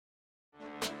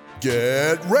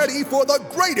Get ready for the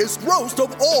greatest roast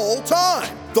of all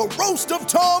time, the Roast of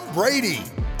Tom Brady,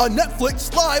 a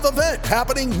Netflix live event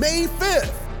happening May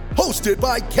 5th. Hosted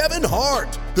by Kevin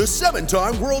Hart, the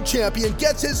 7-time world champion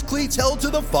gets his cleats held to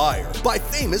the fire by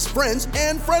famous friends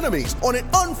and frenemies on an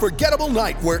unforgettable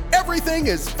night where everything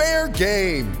is fair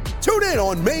game. Tune in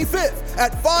on May 5th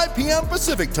at 5 p.m.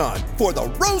 Pacific time for the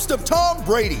Roast of Tom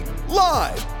Brady,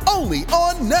 live only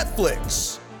on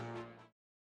Netflix.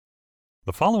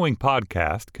 The following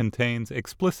podcast contains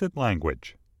explicit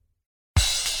language.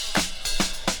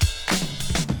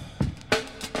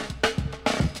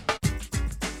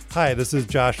 Hi, this is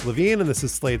Josh Levine, and this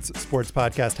is Slate's sports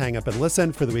podcast Hang Up and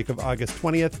Listen for the week of August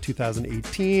 20th,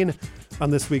 2018. On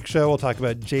this week's show, we'll talk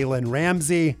about Jalen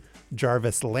Ramsey,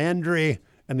 Jarvis Landry,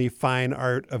 and the fine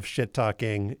art of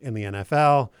shit-talking in the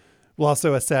NFL. We'll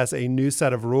also assess a new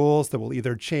set of rules that will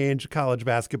either change college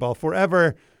basketball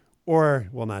forever or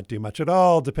will not do much at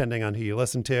all, depending on who you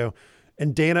listen to.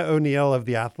 And Dana O'Neill of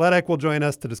The Athletic will join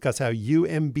us to discuss how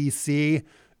UMBC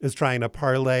is trying to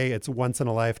parlay its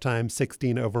once-in-a-lifetime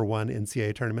 16-over-1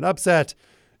 NCAA tournament upset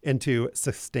into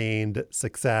sustained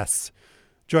success.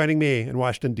 Joining me in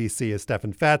Washington, D.C. is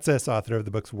Stefan Fatsis, author of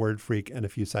the books Word Freak and A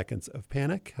Few Seconds of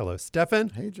Panic. Hello, Stefan.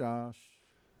 Hey, Josh.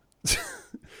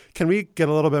 Can we get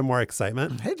a little bit more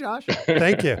excitement? Hey, Josh.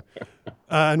 Thank you.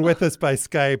 And with us by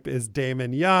Skype is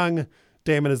Damon Young.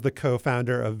 Damon is the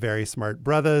co-founder of Very Smart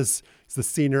Brothers. He's the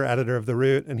senior editor of The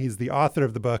Root, and he's the author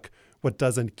of the book What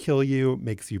Doesn't Kill You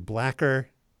Makes You Blacker.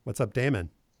 What's up, Damon?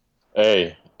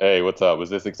 Hey, what's up? Was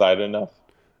this exciting enough?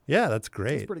 Yeah, that's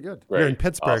great. That's pretty good. You're in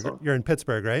Pittsburgh. Awesome. You're in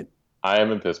Pittsburgh, right? I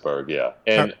am in Pittsburgh, yeah.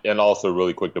 And also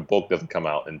really quick, the book doesn't come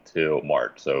out until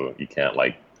March, so you can't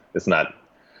it's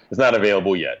not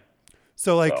available yet.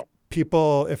 So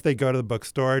people, if they go to the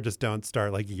bookstore, just don't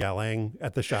start yelling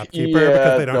at the shopkeeper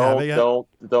because they don't have it yet.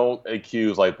 Don't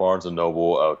accuse Barnes and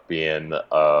Noble of being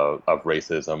of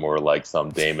racism or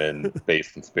some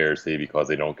Damon-based conspiracy because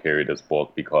they don't carry this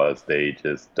book because they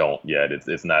just don't yet.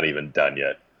 It's not even done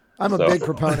yet. I'm a big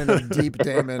proponent of deep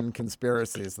Damon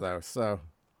conspiracies, though, so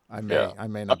I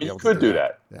may not be able to do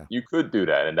that. Yeah. You could do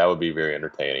that, and that would be very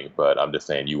entertaining, but I'm just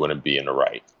saying you wouldn't be in the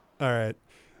right. All right.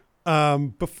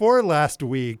 Before last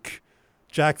week,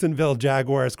 Jacksonville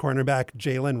Jaguars cornerback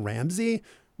Jalen Ramsey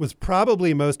was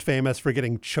probably most famous for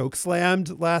getting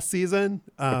chokeslammed last season.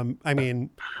 I mean,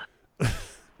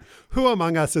 who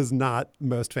among us is not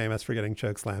most famous for getting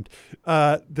chokeslammed?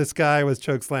 This guy was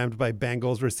chokeslammed by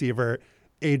Bengals receiver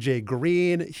AJ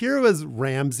Green. Here was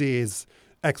Ramsey's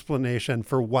explanation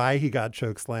for why he got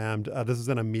chokeslammed. This was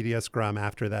in a media scrum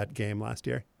after that game last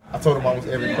year. I told him almost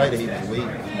every play that he was weak,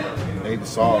 that he was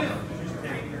soft.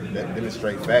 That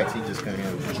demonstrate facts. He just couldn't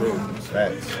handle the truth. It was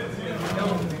facts.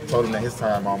 I told him that his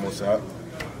time almost up.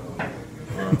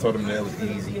 And I told him that it was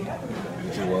easy,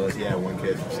 which it was. He had one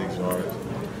catch for 6 yards.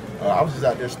 I was just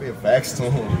out there spitting facts to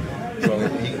him. So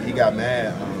he got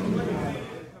mad.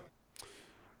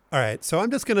 All right. So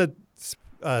I'm just going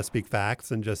to speak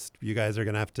facts, and just you guys are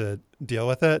going to have to deal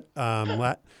with it.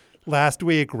 Last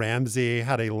week, Ramsey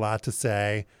had a lot to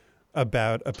say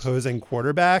about opposing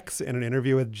quarterbacks in an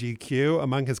interview with GQ.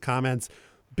 Among his comments,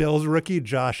 Bills rookie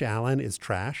Josh Allen is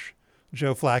trash.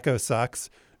 Joe Flacco sucks.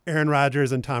 Aaron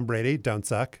Rodgers and Tom Brady don't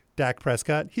suck. Dak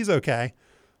Prescott, he's okay.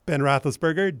 Ben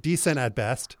Roethlisberger, decent at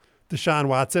best. Deshaun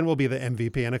Watson will be the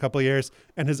MVP in a couple of years.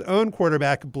 And his own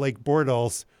quarterback, Blake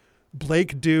Bortles,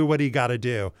 Blake do what he got to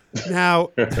do. Now,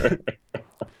 that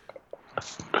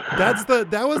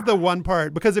was the one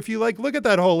part, because if you look at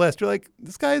that whole list, you're like,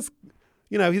 this guy's,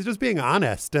 he's just being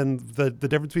honest. And the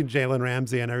difference between Jalen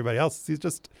Ramsey and everybody else is he's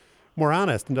just more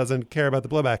honest and doesn't care about the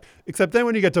blowback. Except then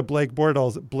when you get to Blake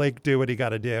Bortles, Blake do what he got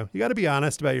to do. You got to be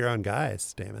honest about your own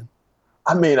guys, Damon.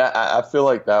 I mean, I feel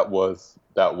like that was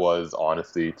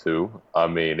honesty too. I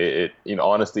mean,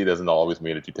 honesty doesn't always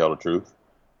mean that you tell the truth.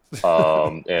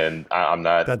 And I'm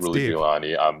not really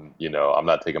Giuliani. I'm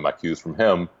not taking my cues from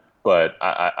him, but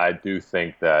I do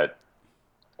think that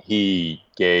he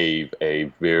gave a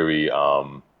very,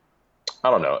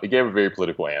 he gave a very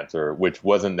political answer, which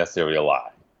wasn't necessarily a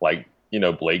lie.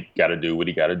 Blake got to do what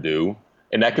he got to do.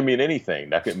 And that could mean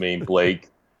anything. That could mean Blake,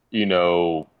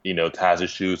 ties his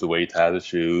shoes the way he ties his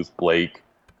shoes. Blake,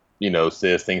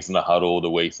 says things in the huddle the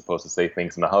way he's supposed to say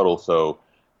things in the huddle. So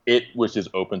it was just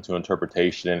open to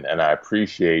interpretation. And I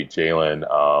appreciate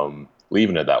Jalen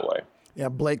leaving it that way. Yeah,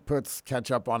 Blake puts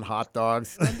ketchup on hot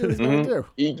dogs. That's what he's going to do.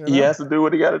 He has to do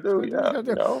what he got to do. Yeah.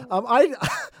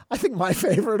 I think my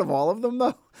favorite of all of them,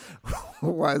 though,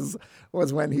 was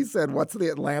when he said, "What's the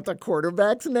Atlanta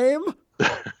quarterback's name?"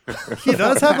 He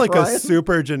does have like a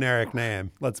super generic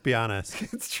name. Let's be honest.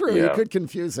 It's true. Yeah. You could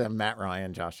confuse him. Matt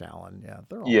Ryan, Josh Allen. Yeah,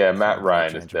 they're all Matt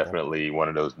Ryan is definitely one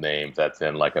of those names that's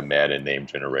in like a Madden name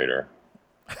generator.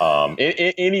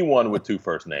 Anyone with two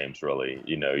first names, really.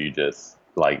 You just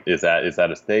like, is that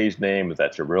a stage name? Is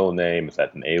that your real name? Is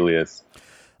that an alias?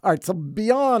 All right. So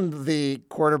beyond the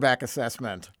quarterback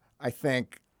assessment, I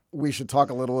think we should talk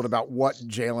a little bit about what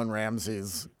Jalen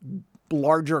Ramsey's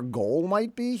larger goal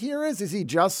might be here. Is he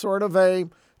just sort of a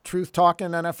truth-talking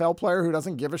NFL player who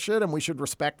doesn't give a shit, and we should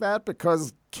respect that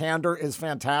because candor is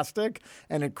fantastic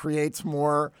and it creates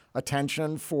more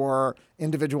attention for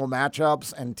individual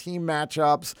matchups and team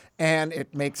matchups, and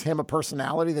it makes him a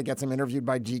personality that gets him interviewed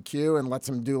by GQ and lets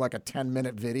him do like a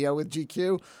 10-minute video with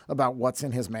GQ about what's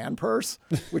in his man purse,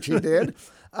 which he did.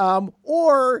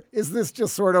 Or is this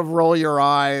just sort of roll your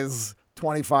eyes,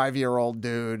 25-year-old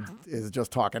dude is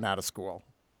just talking out of school?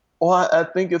 Well, I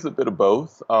think it's a bit of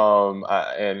both.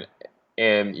 And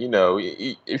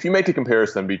if you make a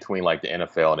comparison between like the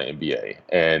NFL and the NBA,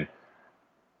 and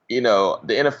the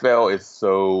NFL is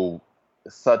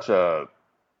such a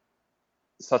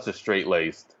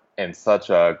straight-laced and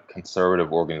such a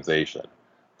conservative organization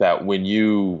that when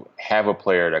you have a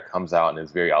player that comes out and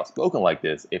is very outspoken like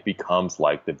this, it becomes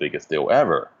like the biggest deal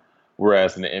ever.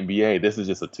 Whereas in the NBA, this is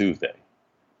just a Tuesday.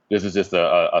 This is just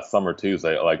a summer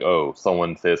Tuesday, like, oh,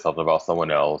 someone says something about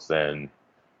someone else, and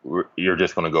you're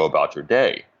just going to go about your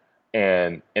day.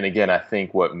 And again, I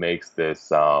think what makes this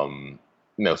so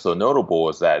notable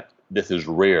is that this is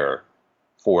rare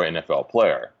for an NFL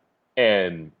player.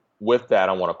 And with that,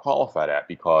 I want to qualify that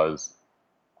because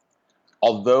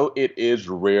although it is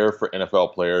rare for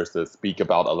NFL players to speak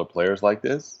about other players like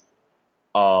this,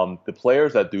 the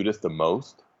players that do this the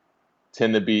most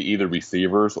tend to be either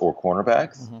receivers or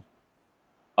cornerbacks.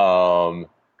 Mm-hmm.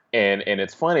 And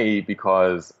it's funny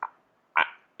because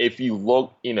if you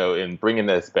look, in bringing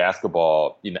this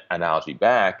basketball analogy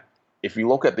back, if you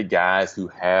look at the guys who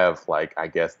have, like, I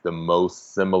guess, the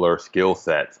most similar skill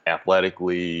sets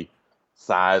athletically,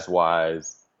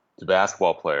 size-wise to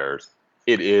basketball players,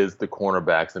 it is the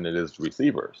cornerbacks and it is the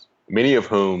receivers, many of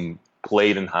whom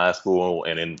played in high school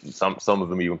and in some of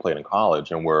them even played in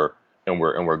college and were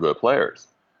good players.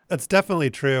 That's definitely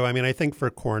true. I mean, I think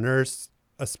for corners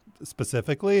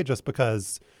specifically, just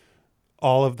because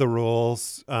all of the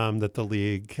rules that the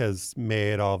league has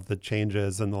made, all of the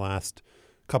changes in the last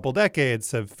couple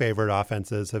decades have favored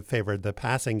offenses, have favored the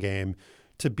passing game.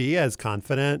 To be as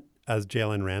confident as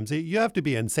Jalen Ramsey, you have to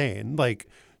be insane. Like,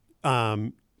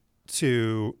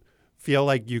 to feel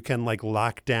like you can like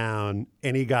lock down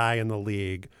any guy in the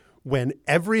league when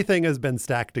everything has been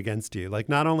stacked against you. Like,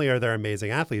 not only are there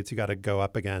amazing athletes you got to go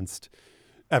up against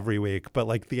every week, but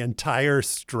like the entire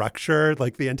structure,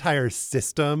 like the entire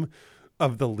system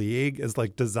of the league is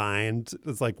like designed,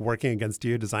 is like working against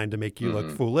you, designed to make you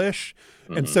look foolish.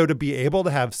 Mm-hmm. And so to be able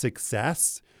to have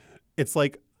success, it's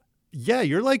like, yeah,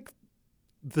 you're like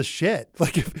the shit.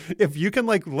 Like if you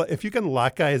can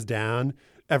lock guys down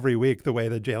every week the way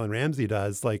that Jalen Ramsey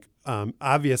does, like,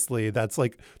 obviously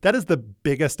that is the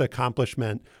biggest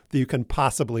accomplishment that you can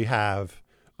possibly have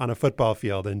on a football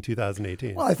field in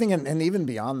 2018. Well, I think, and even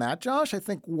beyond that, Josh, I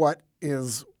think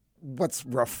what's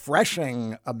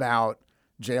refreshing about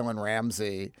Jalen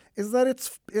Ramsey is that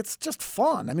it's just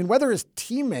fun. I mean, whether his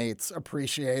teammates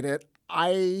appreciate it,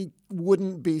 I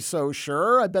wouldn't be so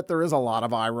sure. I bet there is a lot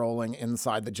of eye rolling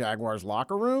inside the Jaguars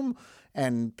locker room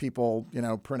and people,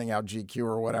 printing out GQ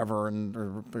or whatever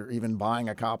or even buying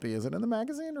a copy. Is it in the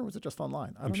magazine or was it just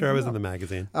online? I'm sure it was in the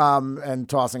magazine. And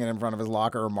tossing it in front of his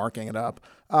locker or marking it up.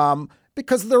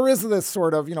 Because there is this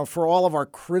sort of, for all of our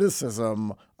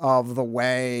criticism of the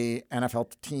way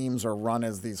NFL teams are run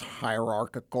as these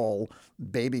hierarchical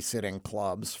babysitting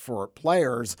clubs for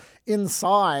players,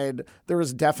 inside there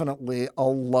is definitely a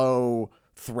low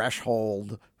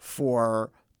threshold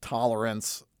for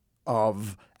tolerance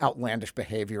of outlandish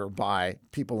behavior by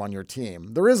people on your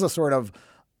team. There is a sort of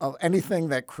anything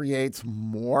that creates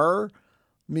more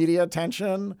media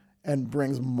attention and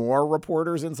brings more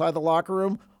reporters inside the locker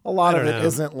room. A lot of it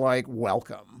isn't like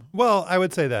welcome. Well, I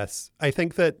would say this. I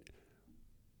think that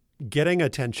getting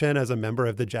attention as a member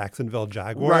of the Jacksonville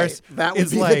Jaguars that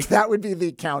would be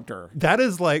the counter. That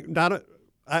is like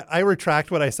I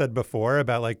retract what I said before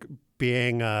about like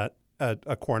being a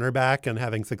cornerback and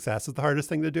having success is the hardest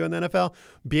thing to do in the NFL.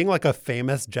 Being like a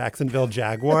famous Jacksonville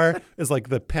Jaguar is like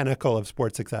the pinnacle of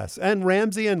sports success. And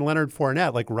Ramsey and Leonard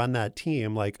Fournette like run that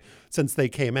team. Like, since they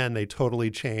came in, they totally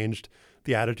changed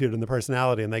the attitude and the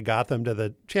personality, and they got them to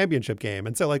the championship game.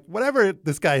 And so, like, whatever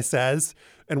this guy says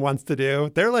and wants to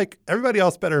do, they're like, everybody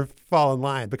else better fall in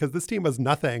line because this team was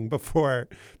nothing before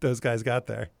those guys got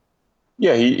there.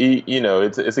 Yeah, he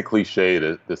it's a cliche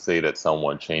to say that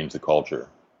someone changed the culture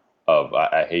of.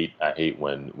 I hate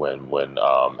when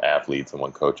athletes and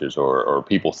when coaches or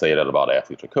people say that about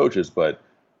athletes or coaches, but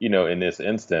in this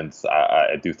instance,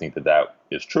 I do think that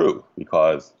is true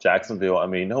because Jacksonville. I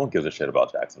mean, no one gives a shit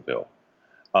about Jacksonville.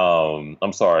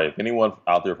 I'm sorry if anyone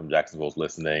out there from Jacksonville is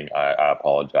listening. I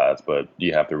apologize, but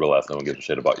you have to realize no one gives a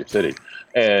shit about your city.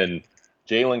 And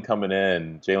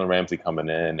Jalen Ramsey coming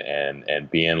in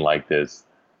and being like this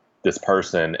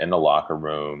person in the locker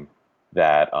room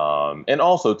that and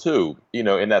also too, in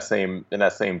that same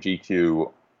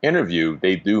GQ interview,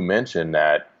 they do mention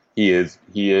that he is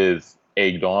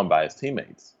egged on by his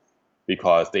teammates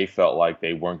because they felt like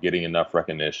they weren't getting enough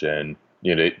recognition.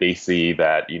 They see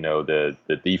that,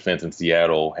 the defense in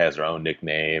Seattle has their own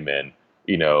nickname and,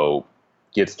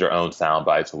 gets their own sound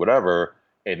bites or whatever.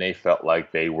 And they felt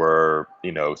like they were,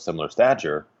 similar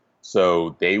stature.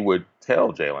 So they would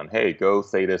tell Jalen, hey, go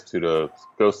say this to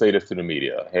the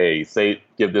media. Hey,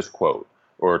 give this quote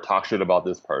or talk shit about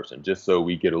this person just so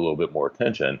we get a little bit more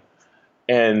attention.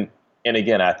 And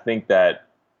again, I think that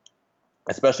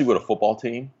especially with a football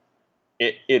team,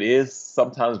 it is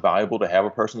sometimes valuable to have a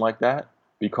person like that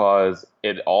because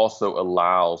it also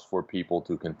allows for people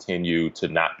to continue to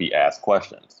not be asked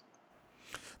questions.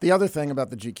 The other thing about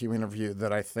the GQ interview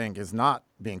that I think is not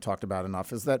being talked about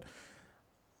enough is that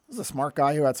this is a smart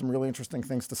guy who had some really interesting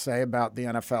things to say about the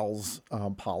NFL's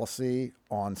policy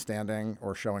on standing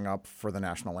or showing up for the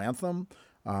national anthem.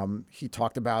 He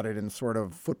talked about it in sort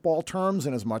of football terms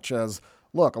in as much as,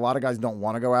 look, a lot of guys don't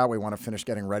want to go out. We want to finish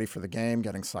getting ready for the game,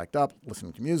 getting psyched up,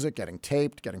 listening to music, getting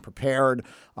taped, getting prepared.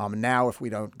 Now, if we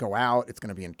don't go out, it's going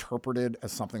to be interpreted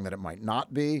as something that it might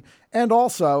not be. And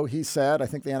also, he said, I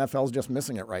think the NFL is just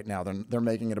missing it right now. They're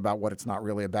making it about what it's not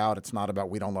really about. It's not about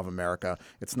we don't love America.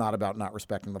 It's not about not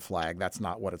respecting the flag. That's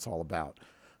not what it's all about.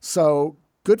 So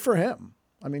good for him.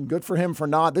 I mean, good for him for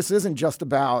not. This isn't just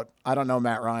about, I don't know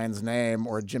Matt Ryan's name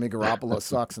or Jimmy Garoppolo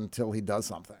sucks until he does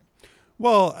something.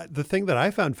 Well, the thing that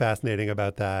I found fascinating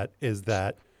about that is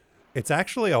that it's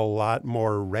actually a lot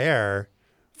more rare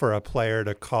for a player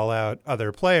to call out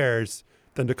other players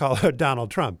than to call out Donald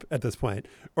Trump at this point,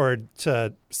 or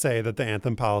to say that the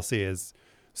anthem policy is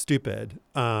stupid.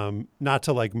 Not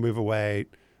to like move away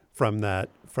from that,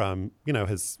 from,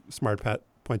 his smart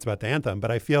points about the anthem.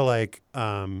 But I feel like,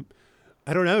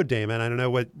 I don't know, Damon, I don't know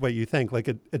what you think. Like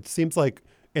it seems like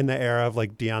in the era of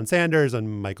like Deion Sanders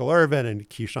and Michael Irvin and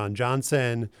Keyshawn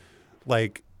Johnson,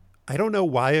 like, I don't know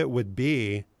why it would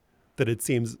be that it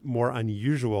seems more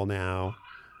unusual now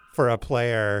for a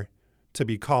player to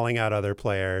be calling out other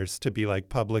players, to be like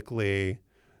publicly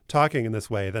talking in this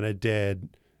way than it did,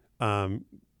 in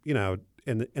the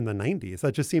 90s.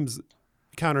 That just seems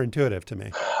counterintuitive to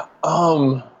me.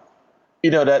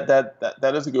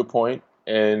 That is a good point.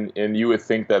 And you would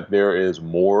think that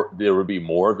there would be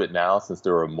more of it now since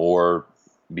there are more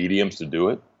mediums to do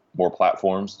it, more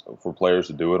platforms for players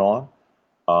to do it on.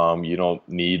 You don't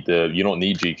need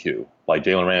GQ. Like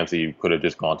Jalen Ramsey could have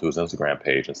just gone to his Instagram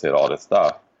page and said all this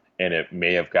stuff, and it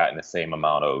may have gotten the same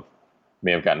amount of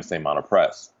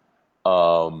press.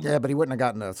 Yeah, but he wouldn't have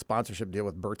gotten a sponsorship deal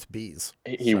with Burt's Bees.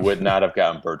 He would not have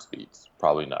gotten Burt's Bees.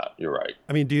 Probably not. You're right.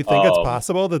 I mean, do you think it's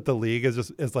possible that the league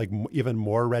is like even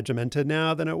more regimented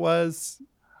now than it was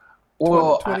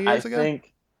 20 years ago? I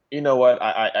think, you know what?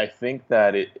 I think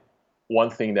that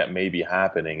one thing that may be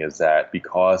happening is that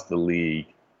because the league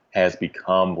has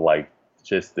become like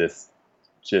just this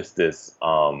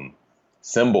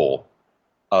symbol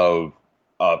of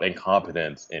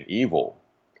incompetence and evil,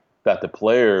 that the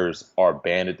players are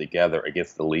banded together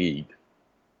against the league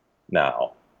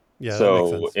now. Yeah,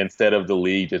 so instead of the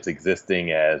league just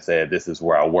existing as this is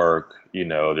where I work,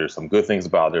 there's some good things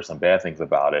about it, there's some bad things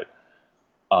about it.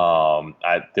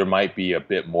 There might be a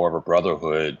bit more of a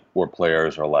brotherhood where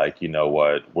players are like, you know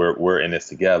what, we're in this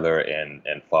together, and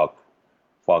fuck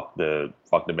the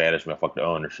management, fuck the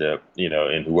ownership,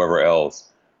 and whoever else,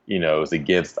 is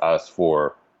against us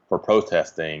for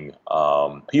protesting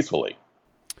peacefully.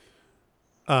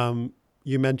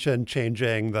 You mentioned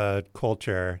changing the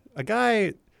culture. A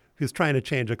guy who's trying to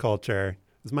change a culture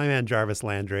is my man Jarvis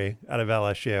Landry out of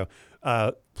LSU.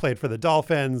 Played for the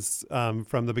Dolphins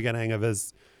from the beginning of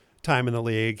his time in the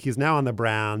league. He's now on the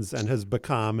Browns and has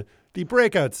become the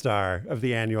breakout star of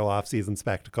the annual offseason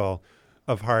spectacle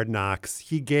of Hard Knocks.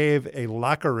 He gave a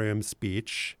locker room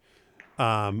speech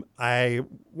I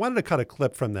wanted to cut a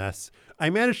clip from this. I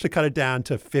managed to cut it down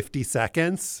to 50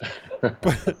 seconds,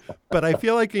 but I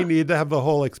feel like you need to have the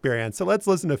whole experience. So let's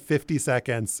listen to 50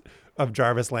 seconds of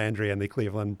Jarvis Landry in the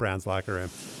Cleveland Browns locker room.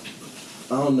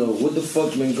 I don't know what the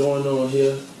fuck's been going on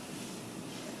here,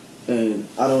 and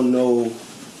I don't know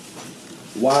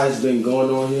why it's been going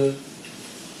on here,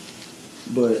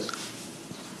 but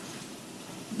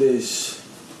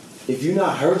if you're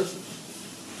not hurt,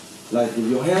 like if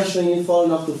your hamstring ain't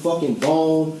falling off the fucking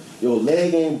bone, your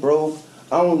leg ain't broke,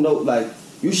 I don't know, like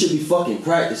you should be fucking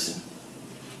practicing.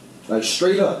 Like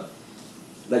straight up.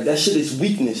 Like that shit is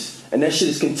weakness, and that shit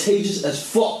is contagious as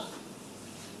fuck.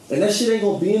 And that shit ain't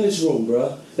gonna be in this room,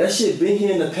 bro. That shit been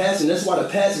here in the past, and that's why the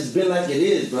past has been like it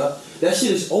is, bro. That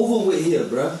shit is over with here,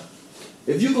 bro.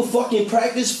 If you can fucking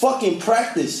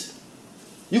practice.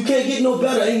 You can't get no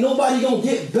better. Ain't nobody gonna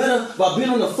get better by being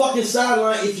on the fucking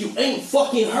sideline if you ain't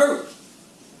fucking hurt.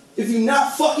 If you're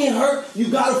not fucking hurt, you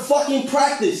gotta fucking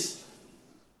practice.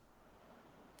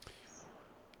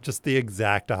 Just the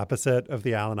exact opposite of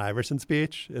the Allen Iverson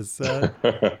speech is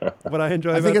what I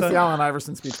enjoy about that. I think it's the Allen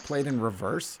Iverson speech played in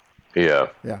reverse. Yeah.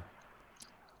 Yeah.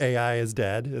 AI is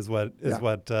dead is what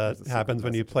happens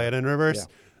when you play it in reverse.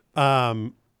 Yeah.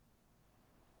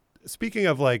 Speaking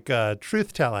of like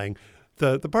truth telling,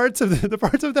 the parts of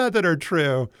that are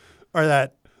true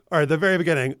are the very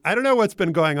beginning. I don't know what's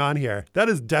been going on here. That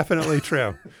is definitely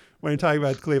true when you're talking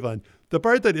about Cleveland. The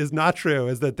part that is not true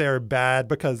is that they're bad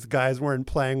because guys weren't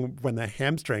playing when the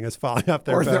hamstring is falling off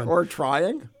their bone. Or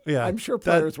trying. Yeah, I'm sure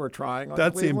players were trying.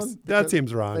 That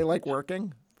seems wrong. They like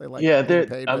working. They like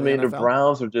the NFL.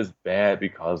 Browns are just bad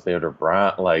because they're the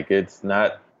Browns. Like it's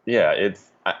not. Yeah, it's.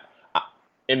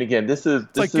 And again, this is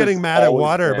like getting mad at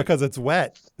water because it's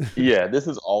wet. Yeah, this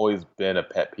has always been a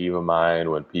pet peeve of mine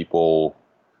when people.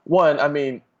 One, I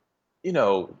mean, you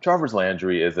know, Jarvis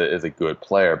Landry is a good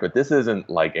player, but this isn't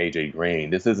like AJ Green.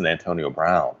 This isn't Antonio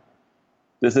Brown.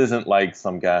 This isn't like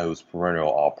some guy who's perennial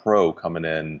All-Pro coming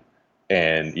in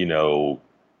and, you know,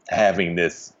 having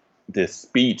this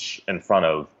speech in front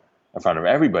of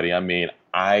everybody. I mean,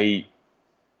 I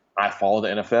follow the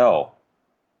NFL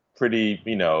pretty,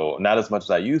 you know, not as much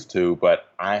as I used to,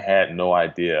 but I had no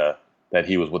idea that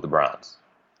he was with the Browns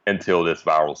until this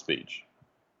viral speech.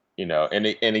 You know, and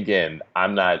again,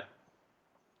 I'm not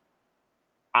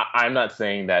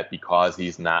saying that because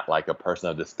he's not like a person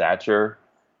of the stature,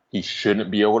 he shouldn't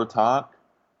be able to talk.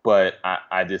 But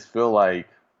I just feel like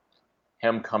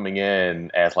him coming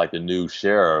in as like the new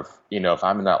sheriff, you know, if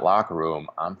I'm in that locker room,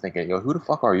 I'm thinking, yo, who the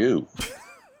fuck are you?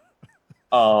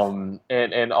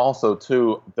 And also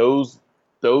too, those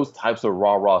types of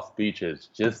rah-rah speeches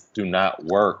just do not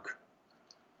work.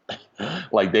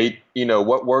 Like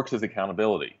what works is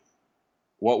accountability.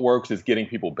 What works is getting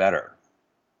people better.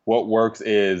 What works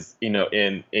is, you know,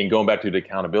 in going back to the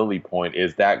accountability point,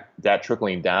 is that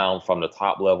trickling down from the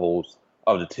top levels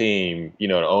of the team, you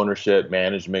know, ownership,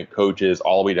 management, coaches,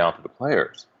 all the way down to the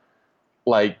players.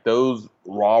 Like those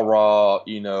rah-rah,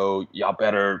 you know, y'all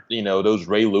better, you know, those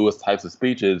Ray Lewis types of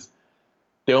speeches,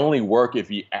 they only work if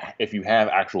you have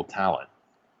actual talent.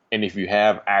 And if you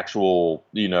have actual,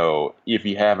 you know, if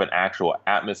you have an actual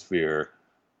atmosphere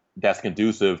that's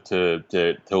conducive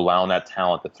to allowing that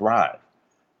talent to thrive.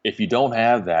 If you don't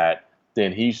have that,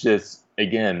 then he's just,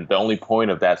 again, the only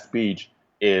point of that speech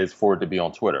is for it to be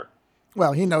on Twitter.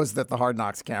 Well, he knows that the Hard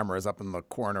Knocks camera is up in the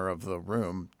corner of the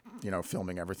room, you know,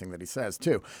 filming everything that he says,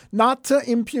 too. Not to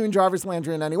impugn Jarvis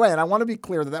Landry in any way. And I want to be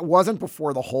clear that wasn't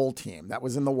before the whole team. That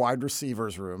was in the wide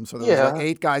receivers room. So there was like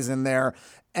 8 guys in there.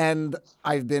 And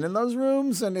I've been in those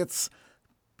rooms, and it's,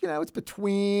 you know, it's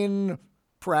between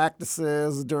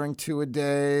practices during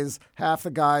 2-a-days. Half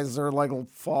the guys are like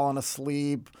falling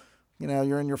asleep. You know,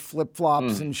 you're in your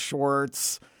flip-flops and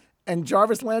shorts. And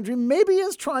Jarvis Landry maybe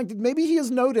he has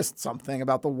noticed something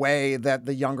about the way that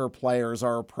the younger players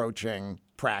are approaching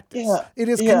practice. Yeah, it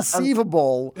is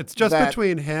conceivable. It's just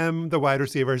between him, the wide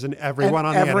receivers, and everyone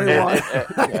on the internet.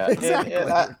 Exactly.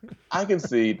 And I can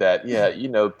see that, you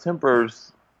know,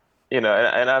 tempers, you know,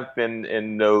 and I've been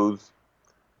in those,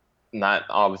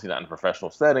 obviously not in a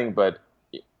professional setting, but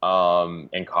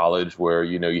in college where,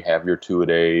 you know, you have your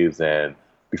 2-a-days and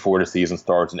before the season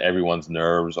starts and everyone's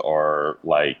nerves are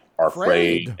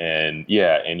afraid and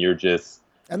you're just,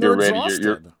 and you're ready.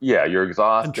 Exhausted. You're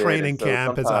exhausted. And training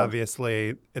camp is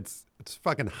obviously, it's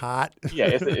fucking hot.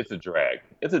 It's a drag.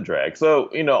 It's a drag. So,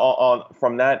 you know,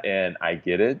 from that end, I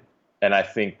get it. And I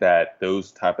think that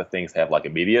those type of things have like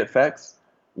immediate effects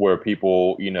where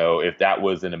people, you know, if that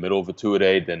was in the middle of a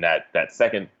 2-a-day, then the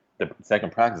second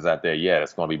practice out there,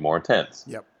 it's going to be more intense.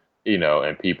 Yep.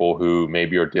 and people who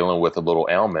maybe are dealing with a little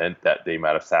ailment that they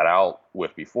might have sat out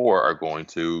with before are going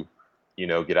to,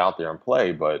 get out there and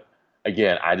play. But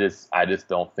again, I just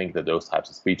don't think that those types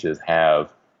of speeches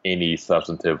have any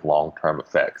substantive long-term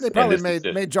effects. They probably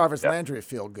made Jarvis Landry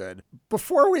feel good.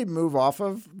 Before we move off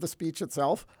of the speech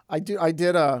itself, I did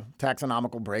a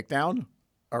taxonomical breakdown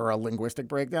or a linguistic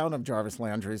breakdown of Jarvis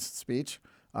Landry's speech.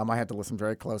 I had to listen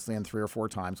very closely and 3 or 4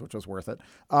 times, which was worth it.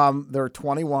 There are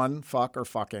 21 fuck or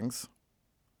fuckings,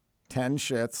 10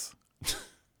 shits,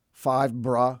 5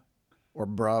 bruh or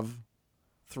bruv,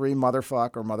 3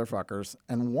 motherfuck or motherfuckers,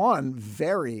 and 1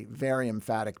 very, very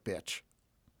emphatic bitch.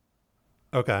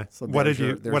 Okay. So what did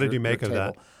you make of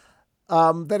that?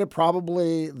 That it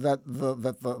probably that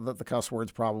the cuss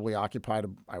words probably occupied,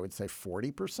 I would say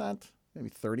 40%, maybe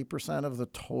 30% of the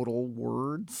total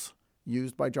words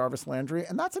used by Jarvis Landry,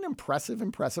 and that's an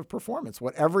impressive performance.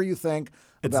 Whatever you think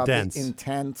about the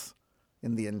intent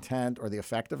or the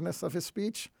effectiveness of his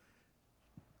speech,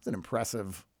 it's an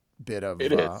impressive bit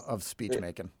of speech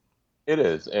making. It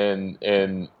is,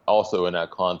 and also in that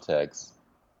context,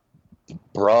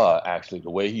 bruh, actually,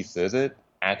 the way he says it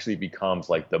actually becomes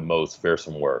like the most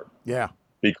fearsome word. Yeah.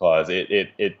 Because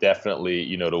it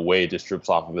definitely, the way it just strips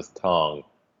off of his tongue,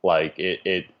 like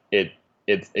it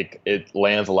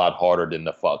lands a lot harder than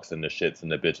the fucks and the shits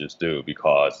and the bitches do,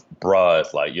 because bruh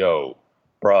is like, yo,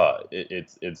 bruh,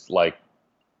 it's like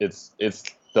it's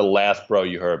the last bro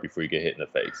you heard before you get hit in the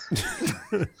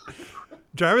face.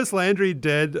 Jarvis Landry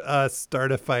did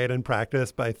start a fight in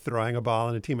practice by throwing a ball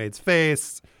in a teammate's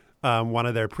face. One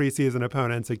of their preseason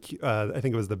opponents, I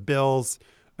think it was the Bills,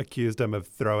 accused him of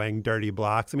throwing dirty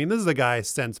blocks. I mean, this is a guy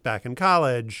since back in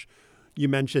college. You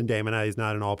mentioned Damon, he's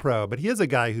not an all-pro, but he is a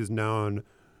guy who's known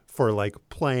for like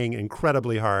playing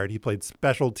incredibly hard. He played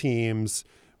special teams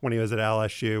when he was at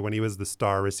LSU, when he was the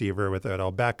star receiver with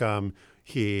Odell Beckham.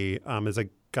 He is a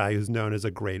guy who's known as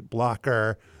a great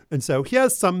blocker. And so he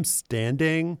has some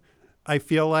standing, I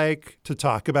feel like, to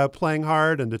talk about playing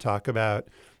hard and to talk about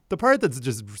the part that's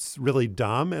just really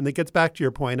dumb. And it gets back to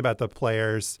your point about the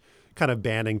players kind of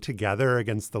banding together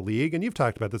against the league. And you've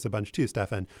talked about this a bunch too,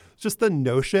 Stefan. It's just the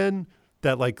notion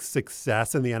that like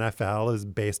success in the NFL is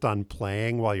based on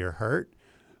playing while you're hurt.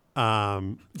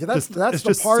 That's it's the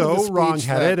just part so of the speech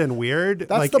wrong-headed and weird.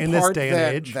 That's like the in part this day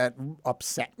and age that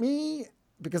upset me,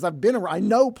 because I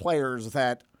know players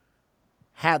that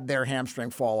had their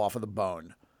hamstring fall off of the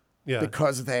bone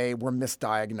because they were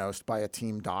misdiagnosed by a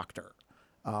team doctor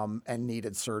and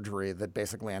needed surgery that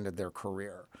basically ended their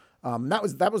career. That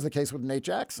was the case with Nate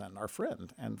Jackson, our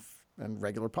friend and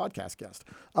regular podcast guest.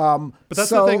 But that's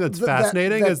the thing that's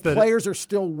fascinating is that players are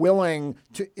still willing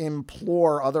to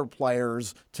implore other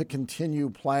players to continue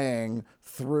playing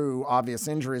through obvious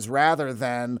injuries rather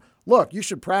than, look, you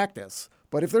should practice.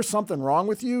 But if there's something wrong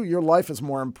with you, your life is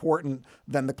more important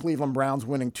than the Cleveland Browns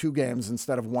winning 2 games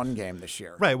instead of 1 game this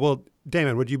year. Right. Well,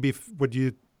 Damon, would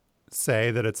you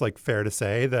say that it's like fair to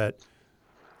say that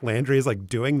Landry is like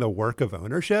doing the work of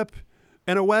ownership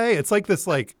in a way? It's like this,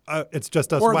 like it's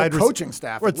just us or wide the coaching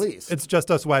staff at least. It's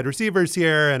just us wide receivers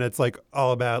here, and it's like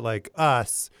all about like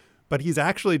us. But he's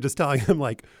actually just telling him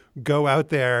like, go out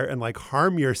there and like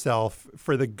harm yourself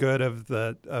for the good of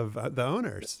the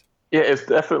owners. Yeah, it's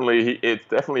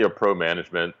definitely a pro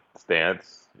management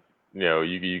stance.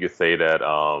 You could say that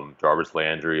Jarvis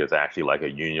Landry is actually like a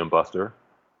union buster,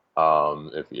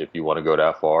 if you want to go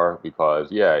that far, because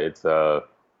it's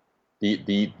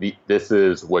this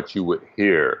is what you would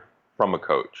hear from a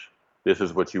coach. This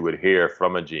is what you would hear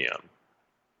from a GM.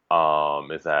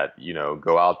 Is that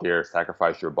go out there,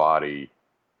 sacrifice your body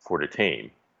for the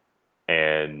team,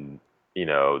 and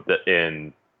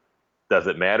does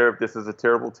it matter if this is a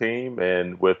terrible team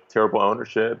and with terrible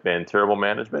ownership and terrible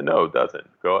management? No, it doesn't.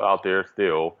 Go out there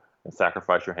still and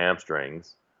sacrifice your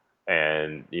hamstrings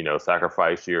and,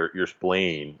 sacrifice your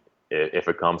spleen if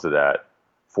it comes to that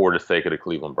for the sake of the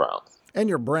Cleveland Browns. And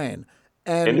your brain.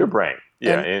 And your brain.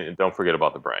 Yeah, and don't forget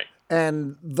about the brain.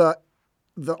 And the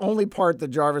only part that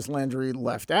Jarvis Landry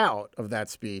left out of that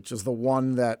speech is the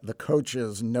one that the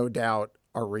coaches no doubt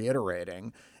are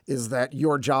reiterating, is that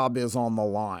your job is on the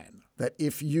line. That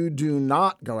if you do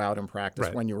not go out and practice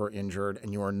when you are injured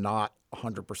and you are not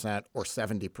 100% or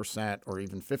 70% or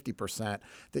even 50%,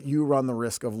 that you run the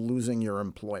risk of losing your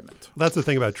employment. That's the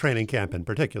thing about training camp in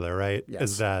particular, right? Yes.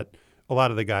 Is that a lot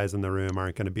of the guys in the room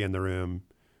aren't going to be in the room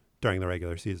during the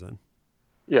regular season.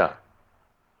 Yeah.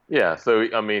 Yeah. So,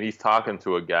 I mean, he's talking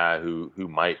to a guy who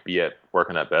might be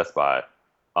working at Best Buy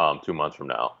 2 months from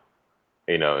now,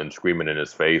 and screaming in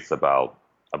his face about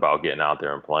getting out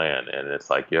there and playing. And it's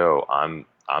like, yo, I'm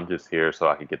just here so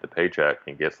I can get the paycheck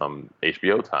and get some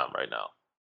HBO time right now.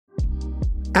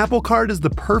 Apple Card is the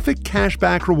perfect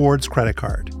cashback rewards credit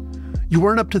card. You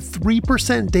earn up to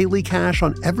 3% daily cash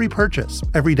on every purchase,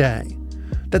 every day.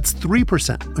 That's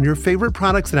 3% on your favorite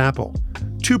products at Apple,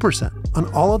 2%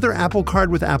 on all other Apple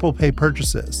Card with Apple Pay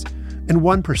purchases, and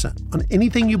 1% on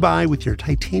anything you buy with your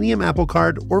titanium Apple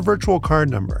Card or virtual card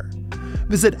number.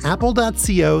 Visit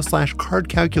apple.co/card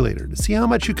calculator to see how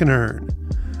much you can earn.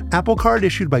 Apple Card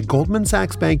issued by Goldman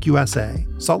Sachs Bank USA,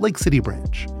 Salt Lake City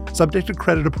branch. Subject to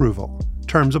credit approval.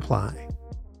 Terms apply.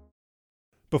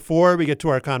 Before we get to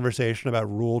our conversation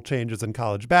about rule changes in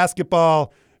college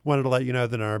basketball, wanted to let you know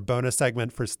that in our bonus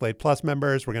segment for Slate Plus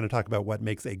members, we're going to talk about what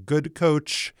makes a good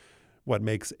coach, what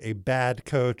makes a bad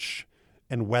coach,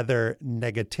 and whether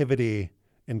negativity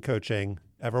in coaching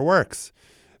ever works.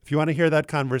 If you want to hear that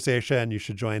conversation, you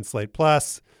should join Slate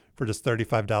Plus for just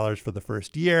 $35 for the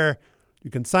first year.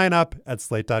 You can sign up at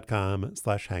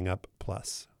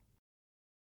slate.com/hangupplus.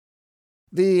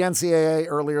 The NCAA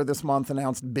earlier this month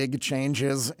announced big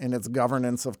changes in its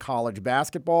governance of college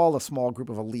basketball. A small group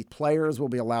of elite players will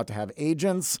be allowed to have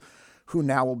agents who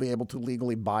now will be able to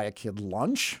legally buy a kid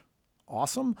lunch.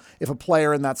 Awesome. If a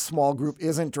player in that small group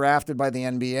isn't drafted by the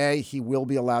NBA, he will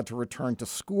be allowed to return to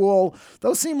school.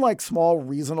 Those seem like small,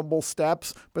 reasonable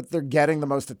steps, but they're getting the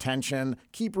most attention.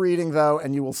 Keep reading, though,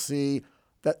 and you will see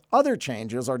that other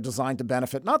changes are designed to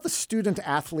benefit not the student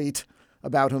athlete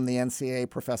about whom the NCAA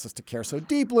professes to care so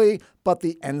deeply, but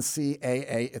the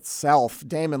NCAA itself.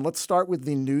 Damon, let's start with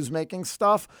the newsmaking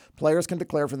stuff. Players can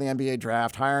declare for the NBA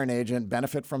draft, hire an agent,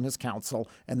 benefit from his counsel,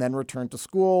 and then return to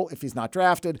school if he's not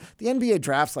drafted. The NBA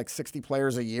drafts like 60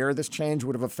 players a year. This change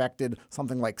would have affected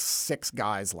something like 6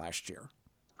 guys last year.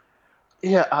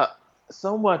 Yeah,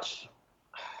 so much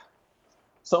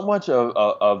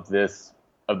of this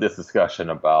discussion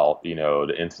about, the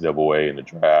NCAA and the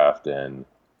draft and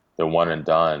the one and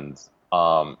dones,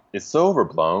 it's so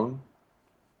overblown,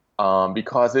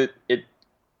 because it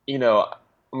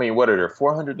what are there,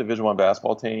 400 Division I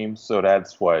basketball teams? So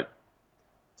that's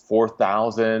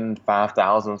 4,000,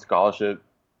 5,000 scholarship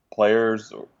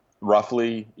players,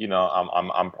 roughly.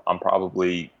 I'm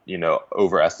probably,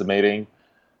 overestimating.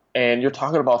 And you're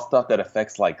talking about stuff that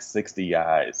affects like 60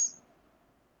 guys.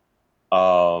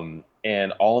 And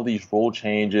all of these rule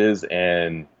changes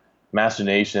and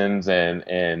machinations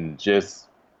and just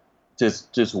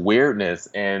weirdness,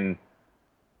 and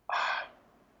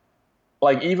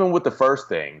like even with the first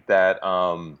thing that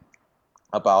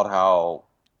about how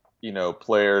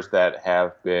players that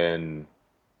have been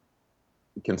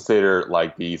considered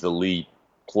like these elite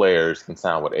players can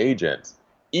sign with agents,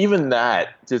 even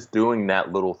that, just doing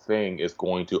that little thing is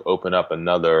going to open up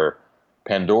another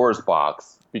Pandora's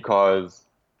box, because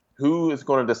who is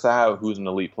going to decide who's an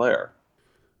elite player?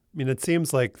 I mean, it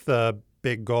seems like the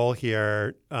big goal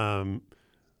here, I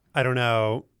don't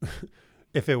know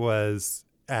if it was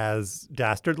as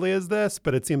dastardly as this,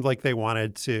 but it seems like they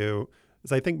wanted to,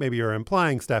 as I think maybe you're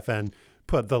implying, Stefan,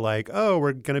 put the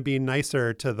we're going to be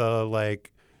nicer to the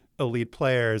elite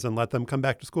players and let them come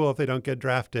back to school if they don't get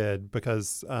drafted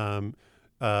because,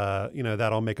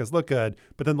 that'll make us look good.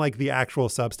 But then the actual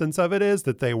substance of it is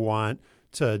that they want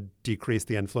to decrease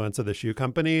the influence of the shoe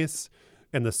companies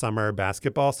in the summer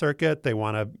basketball circuit. They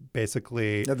want to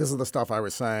basically... Yeah, this is the stuff I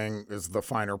was saying is the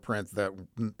finer print that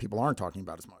people aren't talking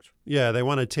about as much. Yeah, they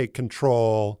want to take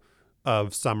control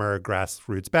of summer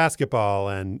grassroots basketball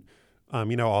and,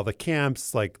 all the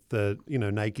camps, like the,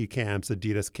 Nike camps,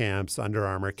 Adidas camps, Under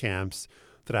Armour camps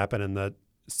that happen in the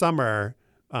summer.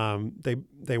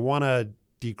 They want to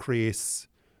decrease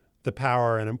the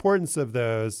power and importance of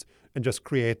those and just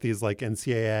create these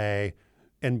NCAA,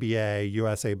 NBA,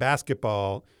 USA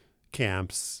basketball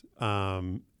camps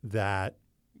that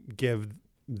give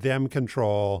them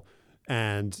control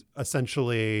and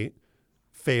essentially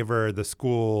favor the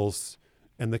schools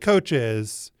and the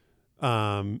coaches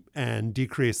and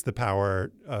decrease the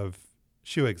power of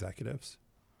shoe executives.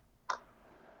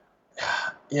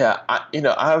 Yeah,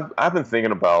 I've been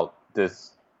thinking about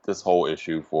this whole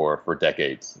issue for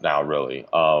decades now, really,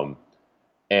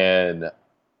 and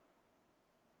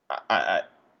I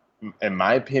in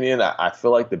my opinion, I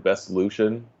feel like the best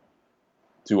solution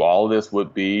to all of this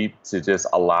would be to just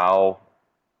allow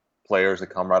players to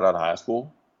come right out of high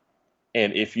school.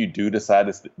 And if you do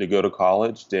decide to go to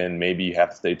college, then maybe you have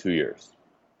to stay 2 years.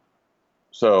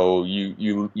 So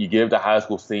you give the high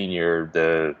school senior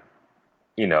the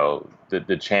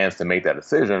chance to make that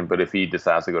decision. But if he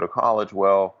decides to go to college,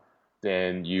 well,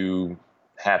 then you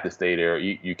have to stay there.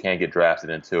 You can't get drafted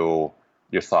until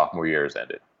your sophomore year is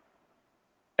ended.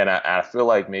 And I feel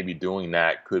like maybe doing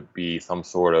that could be some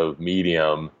sort of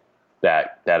medium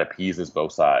that appeases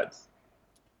both sides.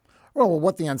 Well,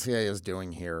 what the NCAA is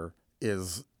doing here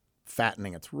is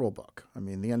fattening its rule book. I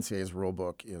mean, the NCAA's rule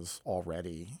book is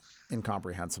already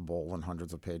incomprehensible and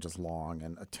hundreds of pages long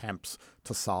and attempts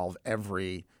to solve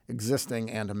every existing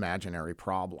and imaginary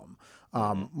problem.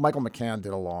 Michael McCann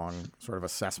did a long sort of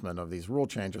assessment of these rule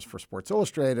changes for Sports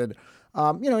Illustrated,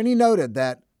 and he noted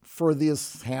that for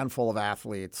this handful of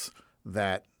athletes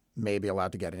that may be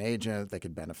allowed to get an agent, they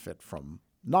could benefit from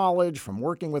knowledge, from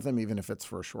working with him, even if it's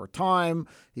for a short time.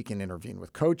 He can intervene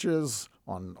with coaches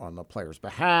on the player's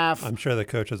behalf. I'm sure the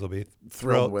coaches will be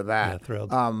thrilled with that. Yeah,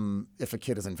 thrilled. If a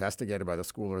kid is investigated by the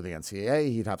school or the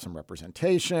NCAA, he'd have some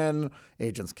representation.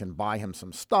 Agents can buy him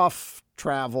some stuff,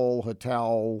 travel,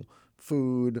 hotel,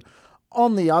 food.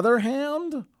 On the other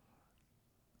hand,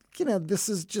 this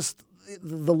is just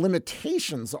the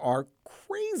limitations are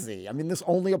crazy. I mean, this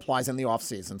only applies in the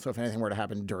offseason. So if anything were to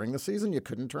happen during the season, you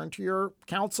couldn't turn to your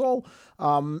counsel.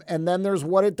 And then there's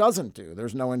what it doesn't do.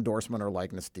 There's no endorsement or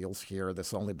likeness deals here.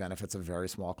 This only benefits a very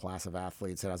small class of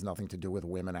athletes. It has nothing to do with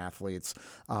women athletes.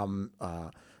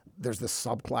 There's this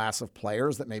subclass of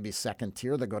players that may be second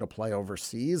tier that go to play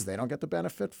overseas. They don't get the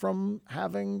benefit from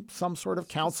having some sort of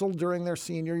counsel during their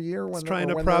senior year when they're trying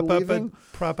to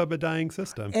prop up a dying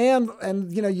system.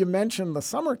 And you mentioned the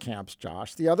summer camps,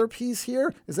 Josh. The other piece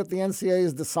here is that the NCAA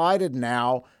has decided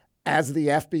now, as the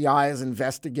FBI is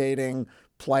investigating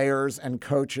players and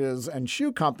coaches and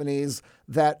shoe companies,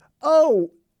 that,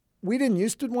 we didn't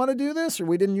used to want to do this, or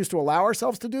we didn't used to allow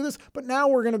ourselves to do this, but now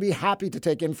we're going to be happy to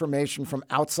take information from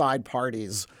outside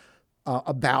parties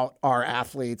about our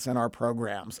athletes and our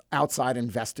programs, outside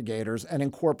investigators, and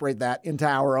incorporate that into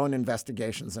our own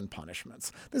investigations and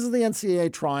punishments. This is the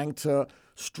NCAA trying to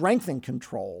strengthen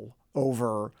control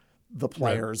over the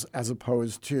players as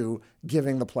opposed to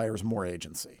giving the players more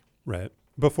agency. Right.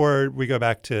 Before we go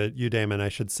back to you, Damon, I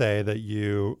should say that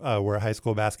you were a high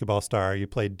school basketball star. You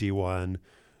played D1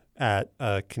 at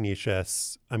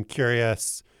Canisius. I'm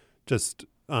curious, just,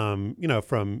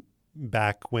 from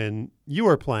back when you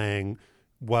were playing,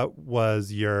 what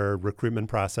was your recruitment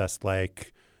process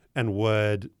like, and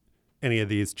would any of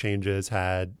these changes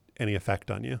had any effect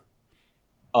on you?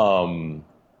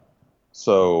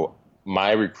 So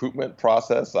my recruitment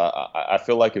process, I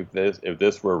feel like if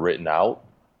this were written out,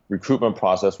 recruitment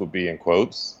process would be in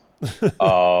quotes,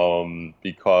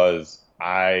 because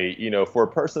for a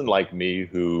person like me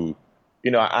who,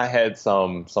 I had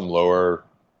some lower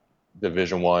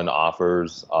Division I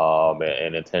offers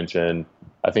and attention.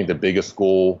 I think the biggest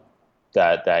school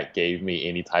that gave me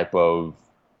any type of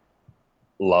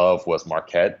love was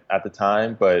Marquette at the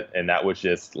time, and that was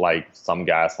just like some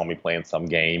guy saw me playing some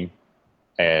game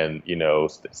and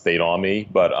stayed on me,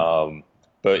 but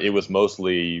it was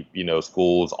mostly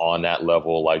schools on that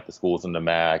level, like the schools in the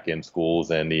MAC and schools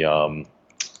in the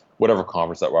whatever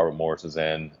conference that Robert Morris is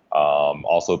in,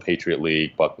 also Patriot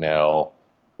League, Bucknell,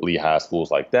 Lehigh,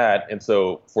 schools like that. And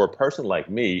so for a person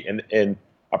like me, and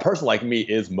a person like me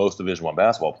is most Division I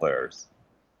basketball players,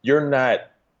 you're not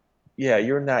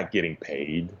getting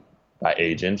paid by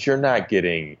agents. You're not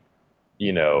getting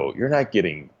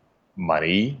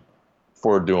money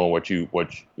for doing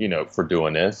for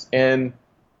doing this. And,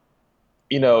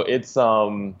 it's,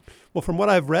 well, from what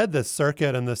I've read, this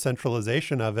circuit and the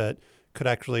centralization of it could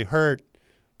actually hurt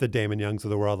the Damon Youngs of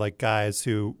the world, like guys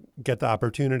who get the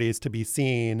opportunities to be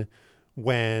seen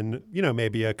when,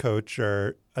 maybe a coach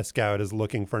or a scout is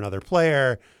looking for another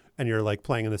player and you're like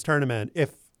playing in this tournament.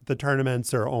 If the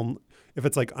tournaments are if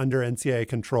it's like under NCAA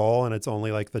control and it's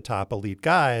only like the top elite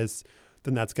guys,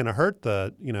 then that's going to hurt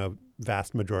the,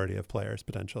 vast majority of players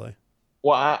potentially.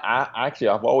 Well,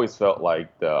 I've always felt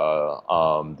like the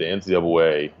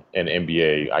NCAA and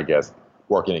NBA, I guess,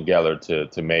 working together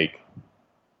to make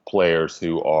players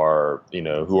who are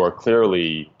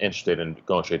clearly interested in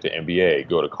going straight to NBA,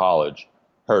 go to college,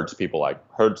 hurts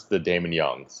the Damon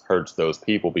Youngs, hurts those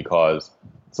people because,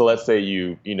 so let's say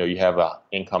you have an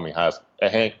incoming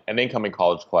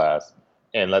college class,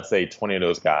 and let's say 20 of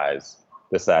those guys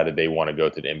decided they want to go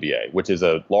to the NBA, which is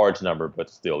a large number, but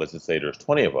still, let's just say there's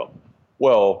 20 of them.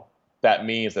 Well, that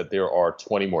means that there are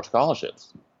 20 more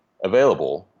scholarships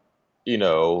available,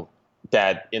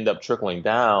 that end up trickling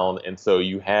down. And so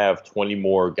you have 20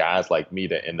 more guys like me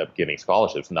that end up getting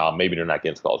scholarships. Now, maybe they're not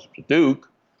getting scholarships to Duke,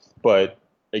 but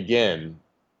again,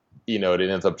 it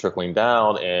ends up trickling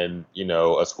down, and,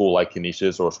 a school like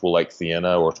Canisius or a school like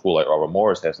Siena or a school like Robert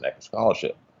Morris has an extra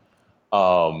scholarship.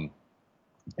 And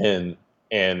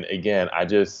again, I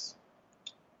don't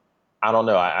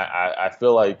know. I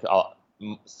feel like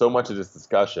so much of this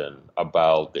discussion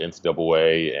about the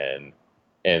NCAA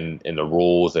and the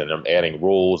rules and adding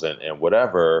rules and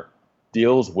whatever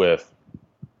deals with,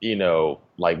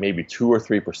 like maybe 2 or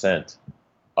 3%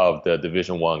 of the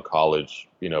Division I college,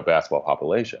 basketball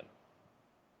population.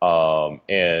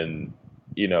 And,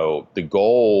 the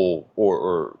goal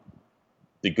or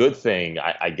the good thing,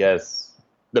 I guess,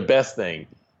 the best thing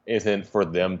isn't for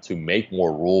them to make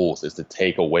more rules, is to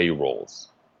take away rules.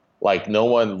 Like, no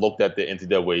one looked at the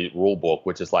NCAA rule book,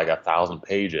 which is like 1,000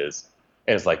 pages,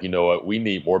 and it's like, you know what, we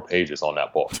need more pages on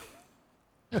that book.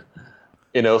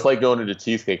 It's like going to the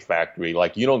Cheesecake Factory.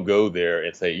 Like, you don't go there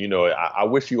and say, I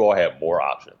wish you all had more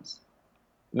options.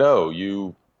 No,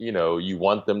 you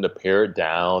want them to pare it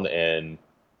down and,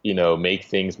 make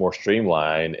things more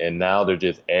streamlined. And now they're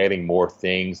just adding more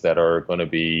things that are going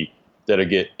to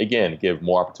give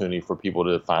more opportunity for people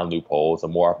to find loopholes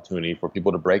and more opportunity for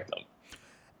people to break them.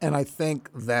 And I think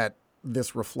that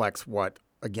this reflects what,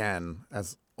 again,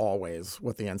 as always,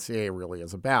 what the NCAA really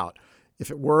is about. If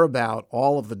it were about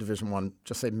all of the Division I,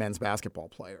 just say men's basketball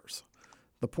players,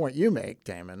 the point you make,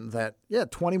 Damon, that,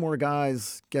 20 more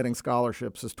guys getting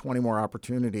scholarships is 20 more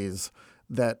opportunities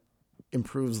that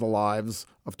improves the lives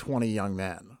of 20 young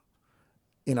men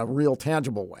in a real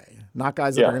tangible way, not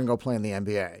guys that are going to go play in the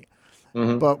NBA.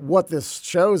 Mm-hmm. But what this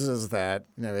shows is that,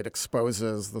 it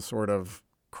exposes the sort of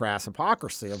crass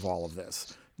hypocrisy of all of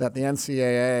this, that the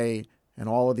NCAA and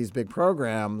all of these big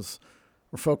programs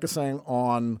were focusing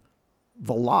on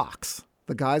the locks,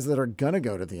 the guys that are going to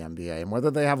go to the NBA. And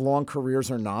whether they have long careers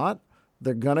or not,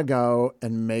 they're going to go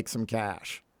and make some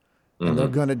cash. And they're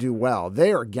going to do well.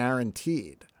 They are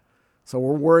guaranteed. So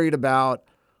we're worried about,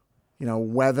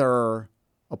 whether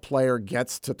a player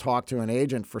gets to talk to an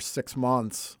agent for 6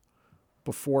 months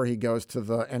before he goes to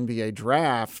the NBA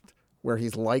draft, where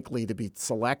he's likely to be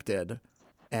selected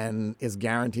and is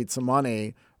guaranteed some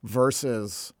money,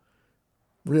 versus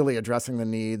really addressing the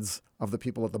needs of the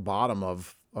people at the bottom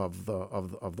of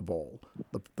the bowl.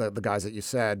 The guys that you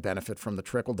said benefit from the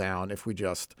trickle down if we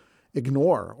just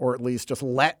ignore, or at least just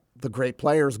let the great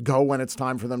players go when it's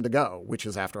time for them to go, which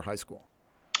is after high school.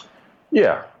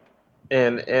 Yeah.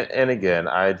 And again,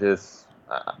 I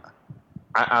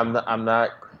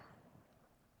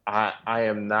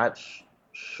am not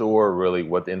sure really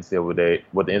what the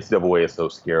NCAA is so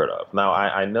scared of. Now,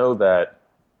 I know that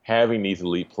having these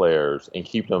elite players and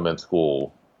keeping them in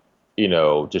school,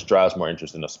 just drives more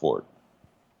interest in the sport.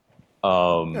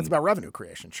 It's about revenue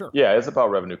creation, sure. Yeah, it's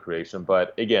about revenue creation.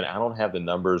 But again, I don't have the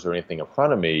numbers or anything in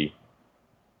front of me,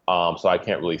 so I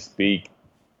can't really speak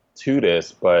to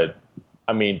this. But,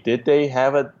 I mean, did they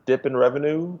have a dip in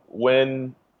revenue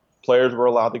when players were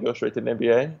allowed to go straight to the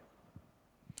NBA?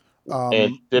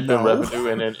 And dip in revenue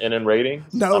and in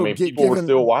ratings? No, I mean, people were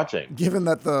still watching. Given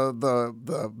that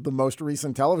the most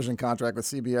recent television contract with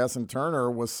CBS and Turner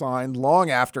was signed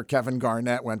long after Kevin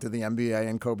Garnett went to the NBA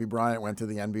and Kobe Bryant went to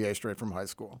the NBA straight from high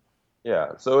school.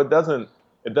 Yeah, so it doesn't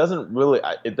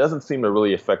seem to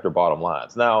really affect their bottom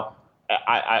lines. Now,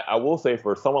 I will say,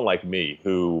 for someone like me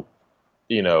who,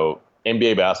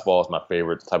 NBA basketball is my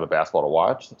favorite type of basketball to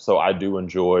watch, so I do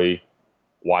enjoy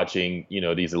watching,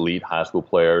 these elite high school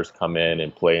players come in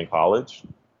and play in college,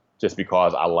 just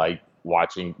because I like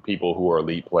watching people who are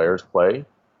elite players play.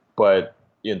 But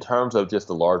in terms of just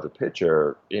the larger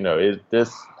picture,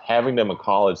 having them in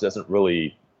college doesn't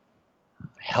really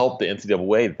help the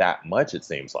NCAA that much, it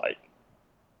seems like.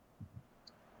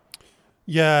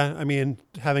 Yeah, I mean,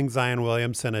 having Zion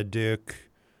Williamson at Duke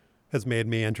has made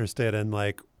me interested in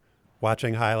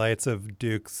watching highlights of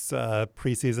Duke's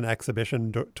preseason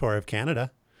exhibition tour of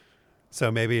Canada. So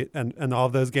maybe, and all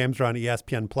of those games are on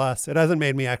ESPN Plus. It hasn't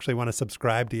made me actually want to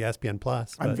subscribe to ESPN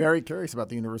Plus. I'm very curious about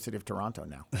the University of Toronto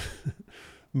now.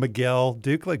 McGill,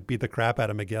 Duke beat the crap out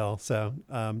of McGill. So,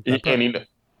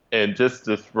 and just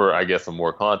for, I guess, some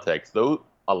more context, a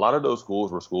lot of those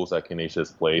schools were schools that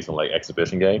Canisius plays in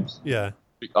exhibition games. Yeah.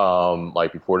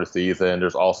 Before the season.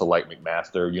 There's also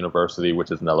McMaster University,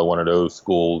 which is another one of those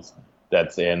schools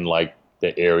that's in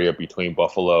the area between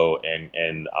Buffalo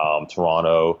and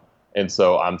Toronto. And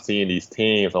so I'm seeing these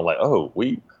teams. I'm like, oh,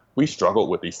 we struggled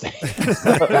with these teams.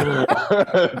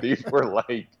 These were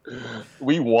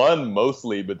we won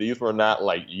mostly, but these were not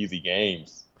easy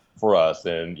games for us.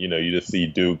 And, you just see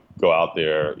Duke go out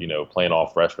there, playing all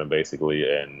freshmen basically,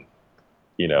 and,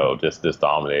 just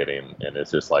dominating. And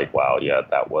it's just wow, yeah,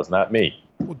 that was not me.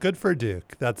 Well, good for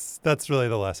Duke. That's really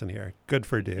the lesson here. Good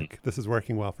for Duke. This is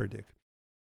working well for Duke.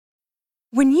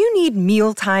 When you need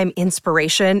mealtime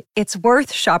inspiration, it's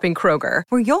worth shopping Kroger,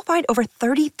 where you'll find over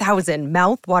 30,000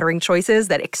 mouth-watering choices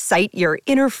that excite your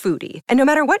inner foodie. And no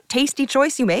matter what tasty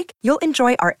choice you make, you'll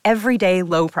enjoy our everyday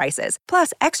low prices,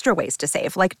 plus extra ways to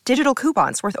save, like digital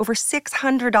coupons worth over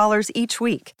 $600 each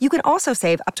week. You can also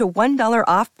save up to $1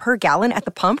 off per gallon at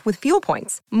the pump with fuel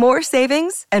points. More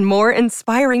savings and more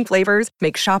inspiring flavors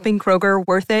make shopping Kroger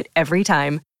worth it every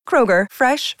time. Kroger,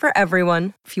 fresh for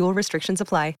everyone. Fuel restrictions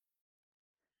apply.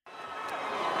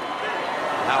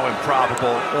 How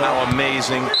improbable, how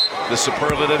amazing. The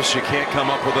superlatives, you can't come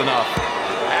up with enough.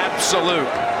 Absolute.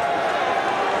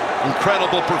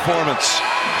 Incredible performance.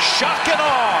 Shock and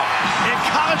awe in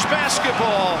college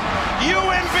basketball.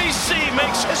 UMBC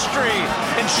makes history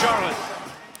in Charlotte.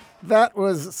 That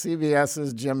was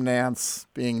CBS's Jim Nantz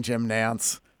being Jim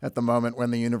Nantz at the moment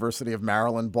when the University of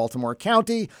Maryland, Baltimore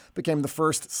County became the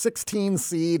first 16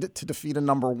 seed to defeat a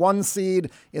number 1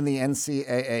 seed in the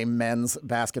NCAA men's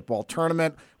basketball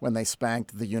tournament when they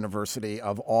spanked the University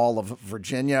of all of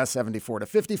Virginia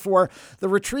 74-54. The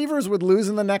Retrievers would lose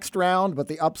in the next round, but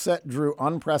the upset drew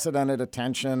unprecedented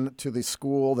attention to the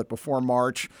school that before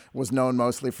March was known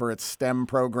mostly for its STEM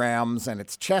programs and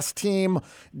its chess team.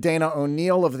 Dana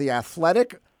O'Neill of The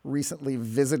Athletic recently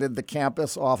visited the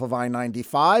campus off of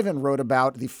I-95 and wrote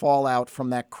about the fallout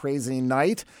from that crazy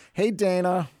night. Hey,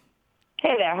 Dana.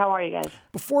 Hey there. How are you guys?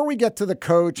 Before we get to the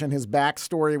coach and his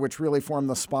backstory, which really formed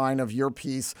the spine of your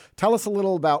piece, tell us a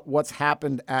little about what's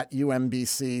happened at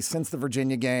UMBC since the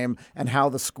Virginia game and how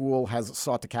the school has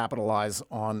sought to capitalize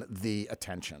on the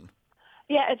attention.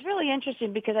 Yeah, it's really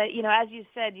interesting because, as you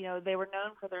said, they were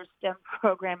known for their STEM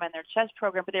program and their chess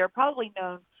program, but they were probably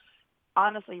known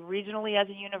honestly, regionally as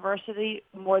a university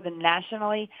more than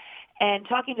nationally. And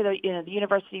talking to the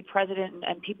university president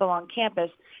and people on campus,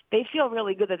 they feel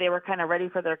really good that they were kind of ready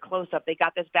for their close-up. They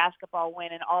got this basketball win,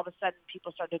 and all of a sudden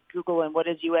people started Googling what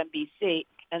is UMBC,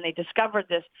 and they discovered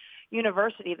this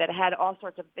university that had all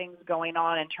sorts of things going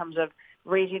on in terms of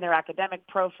raising their academic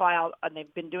profile, and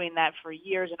they've been doing that for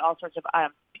years, and all sorts of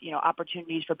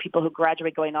opportunities for people who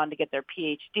graduate going on to get their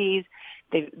PhDs.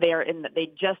 They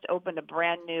just opened a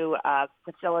brand new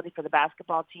facility for the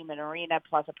basketball team, an arena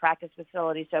plus a practice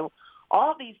facility. So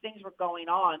all of these things were going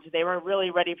on. So they were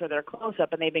really ready for their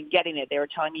close-up, and they've been getting it. They were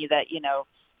telling me that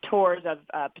tours of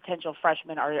potential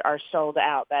freshmen are sold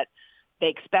out. That they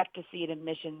expect to see an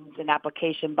admissions and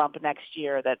application bump next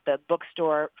year. That the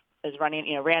bookstore is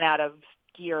ran out of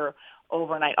gear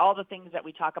overnight. All the things that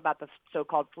we talk about, the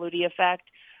so-called Flutie effect.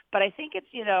 But I think it's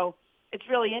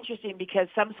really interesting because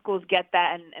some schools get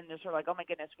that and they're sort of like, oh my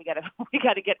goodness, we got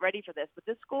to get ready for this. But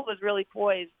this school was really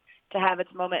poised to have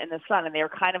its moment in the sun, and they were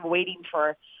kind of waiting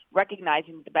for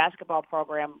recognizing that the basketball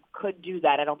program could do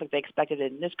that. I don't think they expected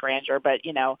it in this grandeur, but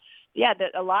a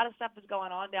lot of stuff is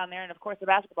going on down there, and of course the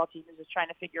basketball team is just trying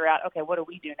to figure out, okay, what do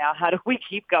we do now? How do we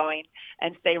keep going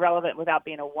and stay relevant without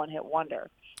being a one-hit wonder?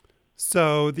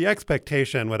 So the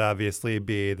expectation would obviously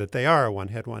be that they are a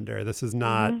one-hit wonder. This is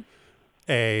not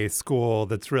a school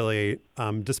that's really,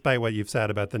 despite what you've said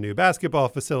about the new basketball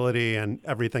facility and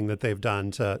everything that they've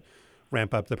done to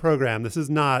ramp up the program, this is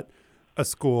not a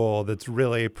school that's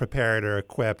really prepared or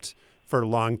equipped for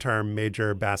long-term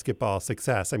major basketball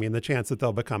success. I mean, the chance that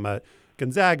they'll become a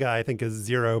Gonzaga, I think, is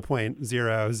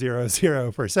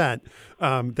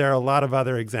 0.000%. There are a lot of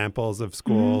other examples of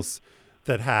schools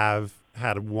that have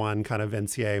had one kind of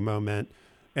NCAA moment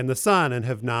in the sun and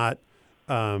have not.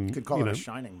 You could call it a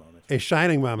shining moment. A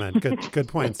shining moment. Good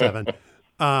point, Seven.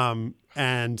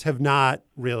 And have not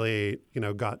really,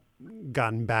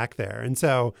 gotten back there. And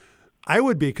so I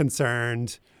would be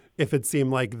concerned if it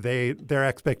seemed like their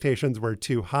expectations were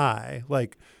too high.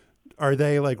 Like, are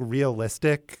they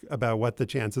realistic about what the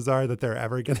chances are that they're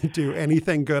ever going to do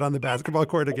anything good on the basketball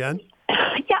court again?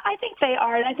 Yeah, I think they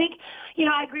are. And I think,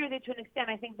 I agree with you to an extent.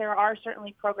 I think there are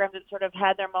certainly programs that sort of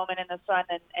had their moment in the sun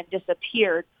and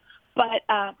disappeared. But,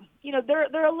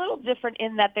 they're a little different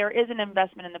in that there is an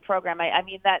investment in the program. I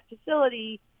mean, that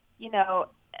facility,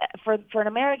 for an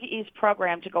America East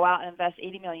program to go out and invest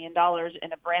 $80 million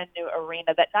in a brand new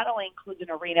arena that not only includes an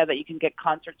arena that you can get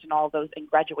concerts and all those and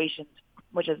graduations,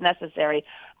 which is necessary,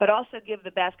 but also give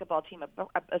the basketball team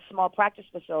a small practice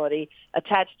facility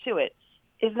attached to it,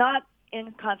 is not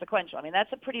inconsequential. I mean,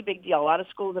 that's a pretty big deal. A lot of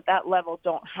schools at that level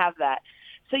don't have that.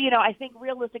 So, I think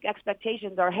realistic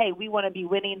expectations are, hey, we want to be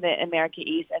winning the America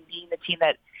East and being the team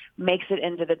that makes it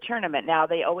into the tournament. Now, are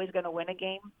they always going to win a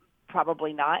game?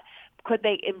 Probably not. Could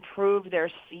they improve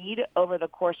their seed over the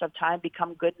course of time,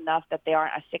 become good enough that they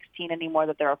aren't a 16 anymore,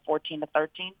 that they're a 14 to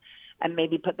 13, and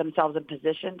maybe put themselves in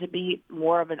position to be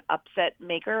more of an upset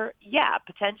maker? Yeah,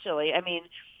 potentially. I mean,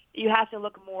 you have to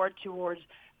look more towards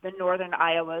the Northern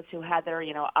Iowas who had their,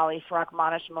 Ali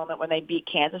Farakmanish moment when they beat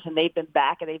Kansas, and they've been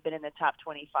back and they've been in the top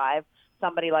 25.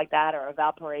 Somebody like that, or a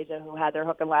Valparaiso who had their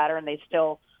hook and ladder, and they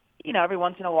still, every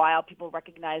once in a while people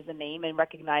recognize the name and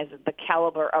recognize the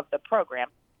caliber of the program.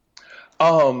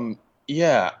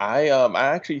 Yeah, I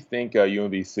actually think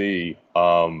UMBC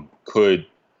could,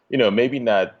 maybe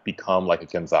not become like a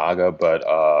Gonzaga,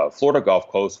 but Florida Gulf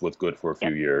Coast was good for a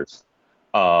few years.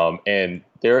 And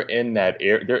they're in that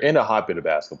they're in a hotbed of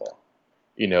basketball,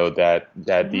 that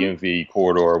DMV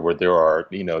corridor where there are,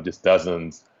 just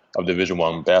dozens of Division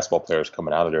I basketball players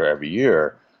coming out of there every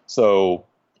year. So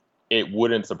it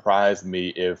wouldn't surprise me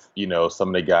if, some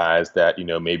of the guys that,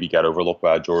 maybe got overlooked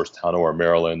by Georgetown or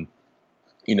Maryland,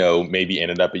 maybe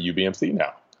ended up at UBMC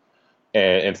now.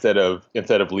 And instead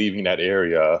of leaving that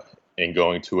area and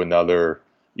going to another,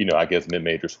 I guess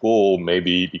mid-major school,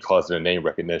 maybe because of their name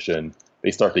recognition,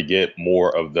 they start to get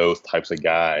more of those types of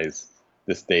guys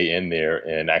to stay in there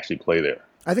and actually play there.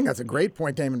 I think that's a great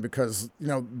point, Damon, because,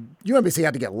 UMBC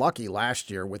had to get lucky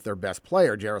last year with their best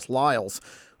player, Jairus Lyles,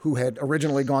 who had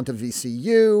originally gone to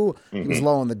VCU. He was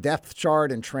low on the depth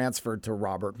chart and transferred to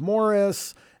Robert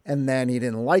Morris. And then he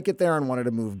didn't like it there and wanted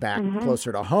to move back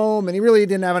closer to home. And he really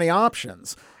didn't have any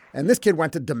options. And this kid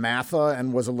went to DeMatha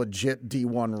and was a legit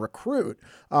D1 recruit.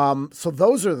 So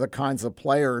those are the kinds of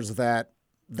players that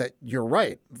you're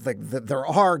right. Like there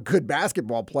are good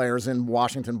basketball players in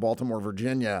Washington, Baltimore,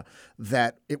 Virginia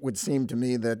that it would seem to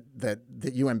me that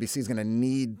UMBC is going to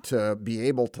need to be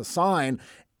able to sign.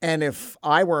 And if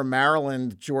I were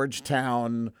Maryland,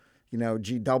 Georgetown,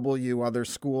 GW, other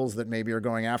schools that maybe are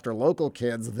going after local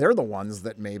kids, they're the ones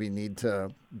that maybe need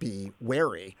to be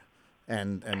wary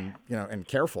and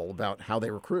careful about how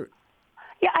they recruit.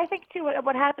 Yeah, I think too.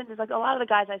 What happens is like a lot of the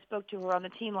guys I spoke to who were on the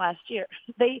team last year,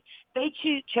 they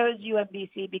chose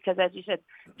UMBC because, as you said,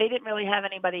 they didn't really have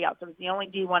anybody else. It was the only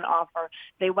D1 offer.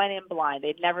 They went in blind.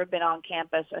 They'd never been on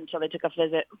campus until they took a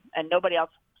visit, and nobody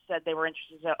else said they were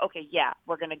interested. So, okay, yeah,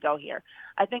 we're going to go here.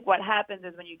 I think what happens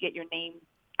is when you get your name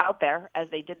out there, as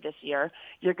they did this year,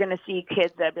 you're going to see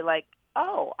kids that be like,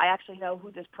 oh, I actually know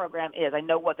who this program is. I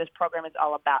know what this program is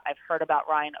all about. I've heard about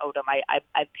Ryan Odom.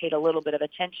 I've paid a little bit of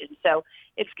attention. So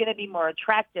it's going to be more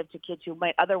attractive to kids who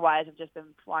might otherwise have just been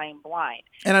flying blind.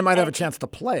 And I might have a chance to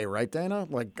play, right, Dana?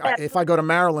 Like if I go to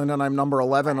Maryland and I'm number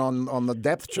 11 on the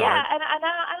depth chart. Yeah, and I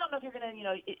don't know if you're going to,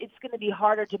 it's going to be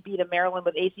harder to beat a Maryland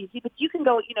with ACC, but you can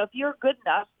go, if you're good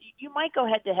enough, you might go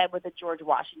head-to-head with a George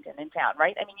Washington in town,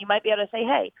 right? I mean, you might be able to say,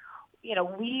 hey,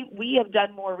 we have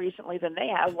done more recently than they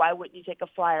have. Why wouldn't you take a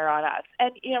flyer on us?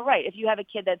 And, right, if you have a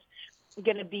kid that's I'm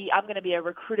going to be a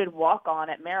recruited walk-on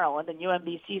at Maryland, and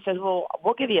UMBC says, well,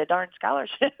 we'll give you a darn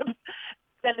scholarship,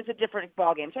 then it's a different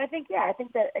ballgame. So I think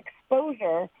that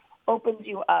exposure opens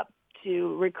you up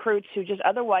to recruits who just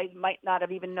otherwise might not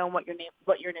have even known what your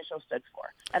initial stood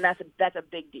for. And that's a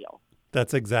big deal.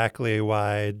 That's exactly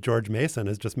why George Mason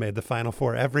has just made the Final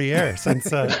Four every year since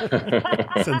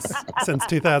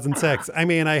 2006. I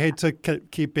mean, I hate to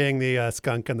keep being the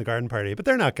skunk in the garden party, but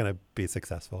they're not going to be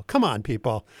successful. Come on,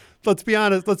 people. Let's be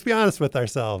honest. Let's be honest with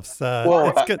ourselves. It's going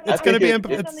to be. It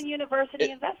depends on the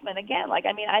university investment again.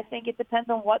 I think it depends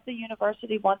on what the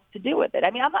university wants to do with it.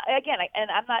 I mean, I'm not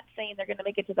saying they're going to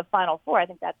make it to the Final Four. I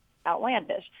think that's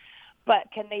outlandish. But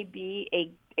can they be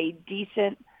a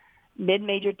decent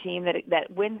mid-major team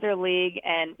that wins their league?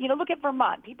 And, look at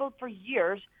Vermont. People for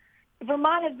years,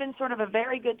 Vermont has been sort of a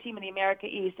very good team in the America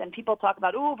East, and people talk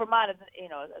about, Vermont is,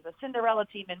 as a Cinderella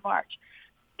team in March.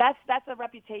 That's a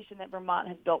reputation that Vermont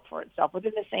has built for itself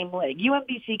within the same league.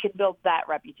 UMBC can build that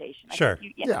reputation. Sure.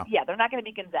 Yeah, they're not going to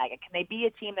be Gonzaga. Can they be a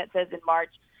team that says in March,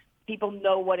 people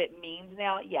know what it means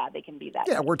now? Yeah, they can be that.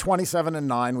 Yeah, we're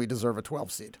 27-9. We deserve a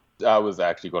 12 seed. I was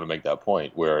actually going to make that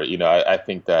point where, I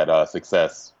think that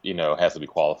success, has to be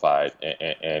qualified.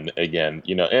 And again,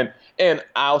 and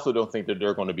I also don't think that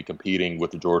they're going to be competing with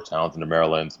the Georgetowns and the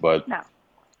Marylands. But, no.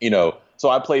 So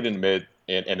I played in the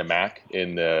MAC,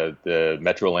 in the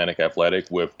Metro Atlantic Athletic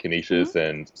with Canisius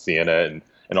and Siena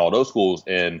and all those schools.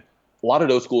 And a lot of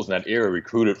those schools in that area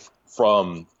recruited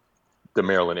from the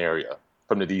Maryland area,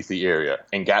 from the D.C. area,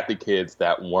 and got the kids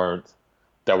that were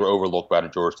overlooked by the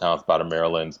Georgetowns, by the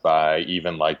Marylands, by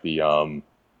even like the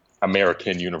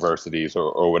American universities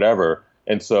or whatever.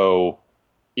 And so,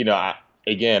 I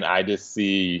just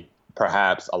see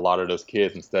perhaps a lot of those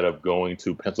kids, instead of going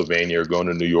to Pennsylvania or going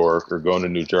to New York or going to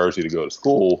New Jersey to go to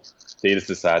school, they just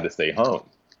decide to stay home.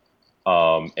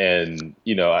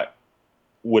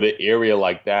 With an area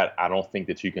like that, I don't think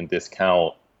that you can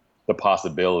discount the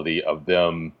possibility of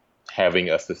them having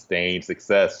a sustained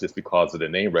success just because of the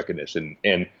name recognition.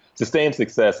 And sustained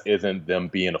success isn't them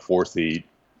being a 4 seed,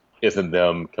 isn't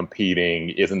them competing,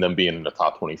 isn't them being in the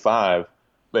top 25,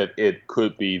 but it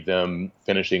could be them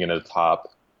finishing in the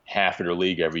top half of their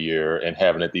league every year and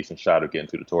having a decent shot of getting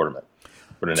to the tournament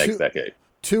for the next decade.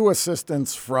 2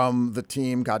 assistants from the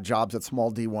team got jobs at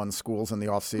small D1 schools in the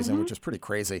offseason, which is pretty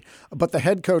crazy. But the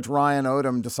head coach, Ryan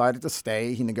Odom, decided to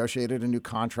stay. He negotiated a new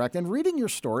contract. And reading your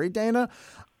story, Dana,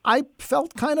 I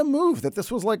felt kind of moved that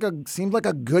this was seemed like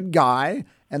a good guy.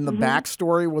 And the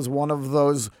backstory was one of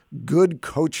those good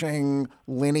coaching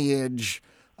lineage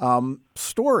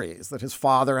stories, that his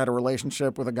father had a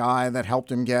relationship with a guy that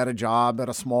helped him get a job at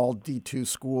a small D2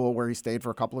 school where he stayed for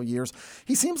a couple of years.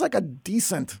 He seems like a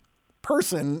decent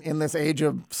person in this age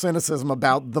of cynicism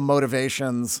about the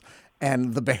motivations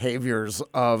and the behaviors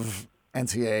of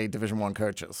NCAA Division I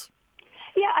coaches.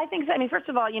 Yeah, I think so. I mean, first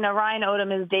of all, Ryan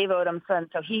Odom is Dave Odom's son,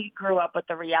 so he grew up with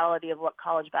the reality of what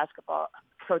college basketball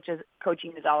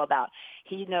coaching is all about.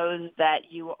 He knows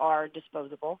that you are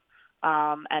disposable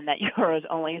and that you are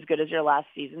only as good as your last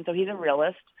season, so he's a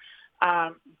realist.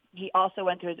 He also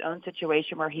went through his own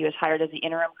situation where he was hired as the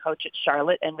interim coach at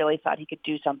Charlotte and really thought he could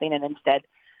do something, and instead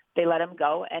they let him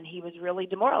go, and he was really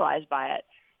demoralized by it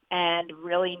and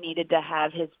really needed to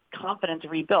have his confidence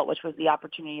rebuilt, which was the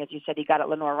opportunity, as you said, he got at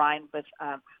Lenoir-Rhyne with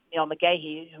Neil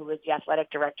McGahee, who was the athletic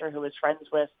director, who was friends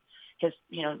with his,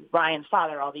 Ryan's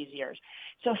father all these years.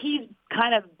 So he's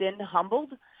kind of been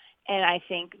humbled, and I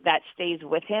think that stays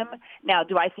with him. Now,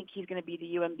 do I think he's going to be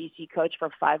the UMBC coach for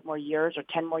 5 more years or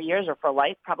 10 more years or for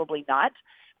life? Probably not.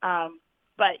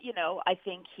 But, I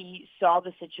think he saw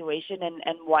the situation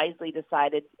and wisely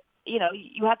decided,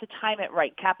 you have to time it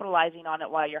right. Capitalizing on it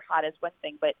while you're hot is one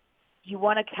thing, but you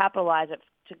want to capitalize it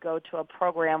to go to a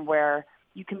program where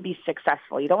you can be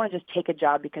successful. You don't want to just take a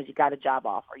job because you got a job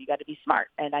offer. You got to be smart.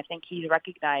 And I think he's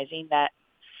recognizing that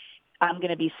I'm going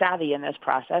to be savvy in this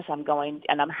process. I'm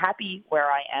happy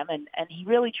where I am. And he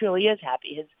really, truly is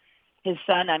happy. His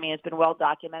son, it's been well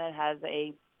documented, has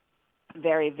a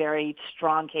very, very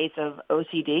strong case of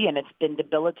OCD, and it's been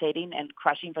debilitating and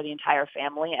crushing for the entire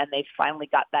family, and they finally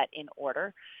got that in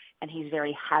order, and he's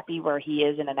very happy where he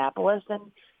is in Annapolis, and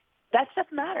that stuff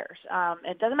matters.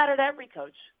 It doesn't matter to every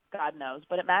coach, God knows,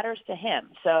 but it matters to him.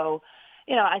 So,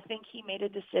 I think he made a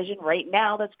decision right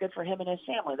now that's good for him and his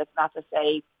family. That's not to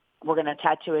say we're going to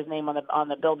tattoo his name on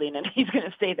the building and he's going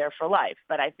to stay there for life,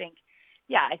 but I think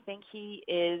he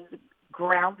is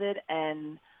grounded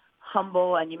and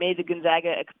humble, and you made the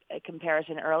Gonzaga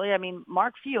comparison earlier.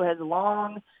 Mark Few has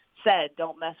long said,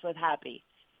 don't mess with Happy.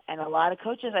 And a lot of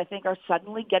coaches, I think, are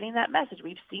suddenly getting that message.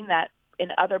 We've seen that in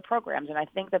other programs, and I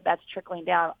think that that's trickling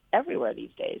down everywhere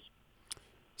these days.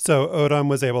 So Odom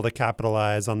was able to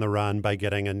capitalize on the run by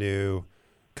getting a new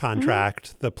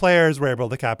contract. The players were able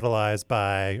to capitalize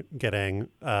by getting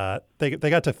they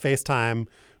got to FaceTime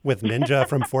with Ninja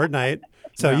from Fortnite.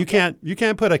 So you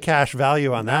can't put a cash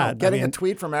value on that. Getting a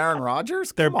tweet from Aaron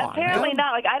Rodgers? Come on. Apparently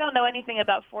not. I don't know anything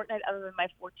about Fortnite other than my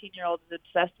 14-year-old is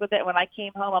obsessed with it. When I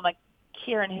came home, I'm like,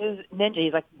 Kieran, who's Ninja?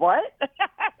 He's like, what? I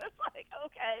was like,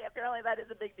 okay, apparently that is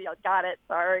a big deal. Got it.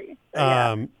 Sorry.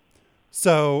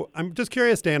 So I'm just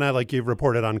curious, Dana, you've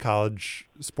reported on college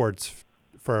sports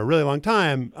for a really long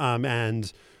time,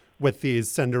 and with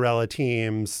these Cinderella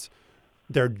teams,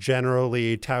 they're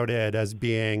generally touted as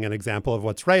being an example of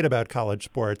what's right about college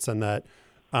sports, and that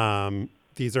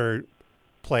these are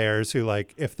players who,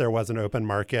 if there was an open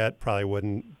market, probably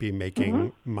wouldn't be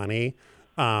making money.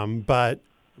 But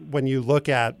when you look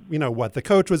at, what the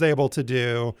coach was able to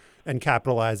do and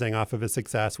capitalizing off of his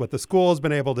success, what the school has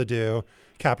been able to do,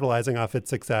 capitalizing off its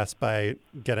success by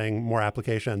getting more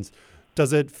applications,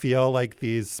 does it feel like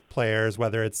these players,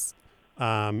 whether it's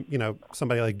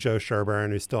somebody like Joe Sherburne,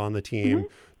 who's still on the team,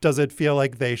 does it feel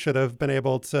like they should have been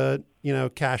able to,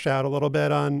 cash out a little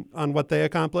bit on what they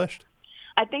accomplished?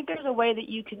 I think there's a way that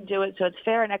you can do it so it's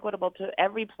fair and equitable to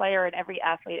every player and every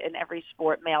athlete in every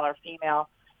sport, male or female,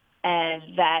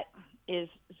 and that is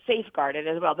safeguarded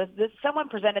as well. Someone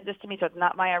presented this to me, so it's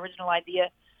not my original idea,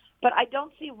 but I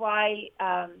don't see why,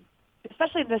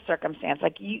 especially in this circumstance,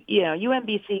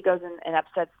 UMBC goes and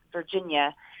upsets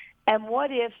Virginia, and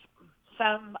what if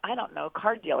some,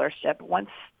 car dealership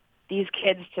wants these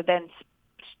kids to then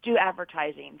do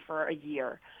advertising for a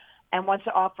year and wants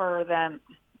to offer them,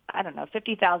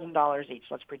 $50,000 each,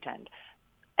 let's pretend.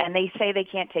 And they say they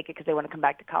can't take it because they want to come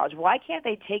back to college. Why can't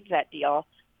they take that deal?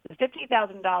 The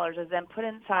 $50,000 is then put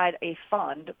inside a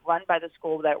fund run by the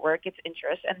school where it gets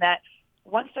interest, and that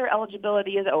once their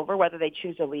eligibility is over, whether they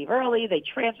choose to leave early, they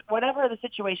transfer, whatever the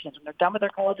situation is, when they're done with their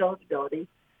college eligibility,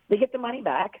 they get the money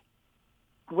back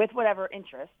with whatever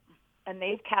interest, and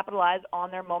they've capitalized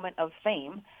on their moment of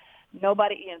fame.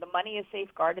 Nobody, the money is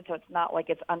safeguarded, so it's not like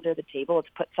it's under the table. It's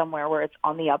put somewhere where it's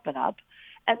on the up and up.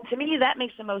 And to me, that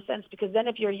makes the most sense, because then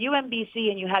if you're UMBC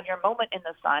and you have your moment in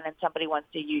the sun and somebody wants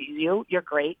to use you, you're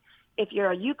great. If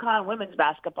you're a UConn women's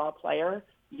basketball player,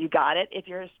 you got it. If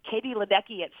you're Katie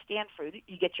Ledecky at Stanford,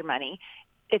 you get your money.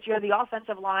 If you're the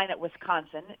offensive line at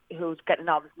Wisconsin, who's getting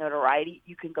all this notoriety,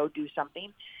 you can go do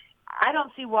something. I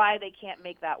don't see why they can't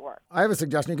make that work. I have a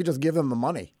suggestion. You could just give them the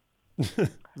money.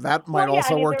 That might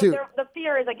also work too. The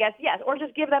fear is, I guess, yes, or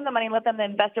just give them the money and let them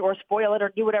invest it or spoil it or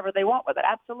do whatever they want with it.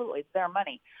 Absolutely, it's their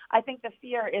money. I think the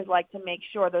fear is like to make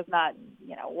sure there's not,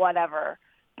 whatever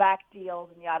back deals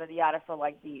and yada yada for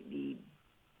like the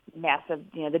massive,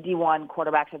 the D1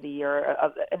 quarterbacks of the year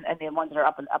and the ones that are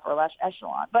up in the upper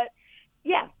echelon. But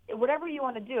yeah, whatever you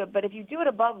want to do, but if you do it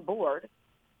above board,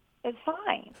 it's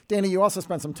fine. Dana, you also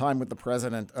spent some time with the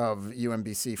president of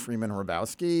UMBC, Freeman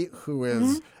Hrabowski, who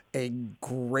is a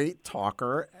great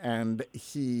talker, and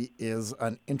he is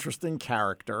an interesting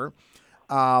character.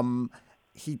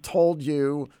 He told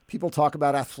you people talk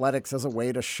about athletics as a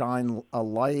way to shine a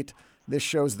light. This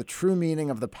shows the true meaning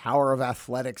of the power of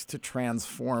athletics to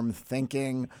transform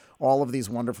thinking, all of these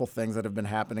wonderful things that have been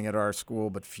happening at our school,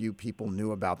 but few people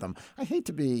knew about them. I hate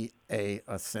to be a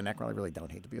cynic. Well, I really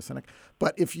don't hate to be a cynic.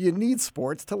 But if you need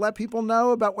sports to let people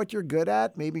know about what you're good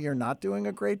at, maybe you're not doing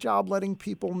a great job letting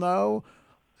people know.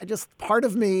 Part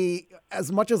of me,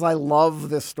 as much as I love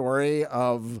this story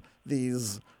of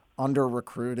these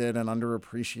under-recruited and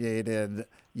underappreciated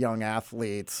young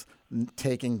athletes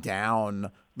taking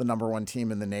down the number one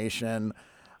team in the nation,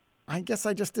 I guess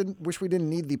I just wish we didn't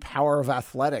need the power of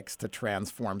athletics to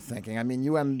transform thinking. I mean,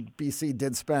 UMBC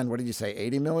did spend, what did you say,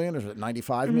 $80 million or is it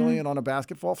 $95 million on a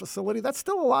basketball facility? That's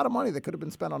still a lot of money that could have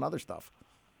been spent on other stuff.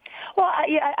 Well,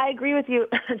 I agree with you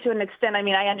to an extent. I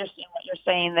mean, I understand what you're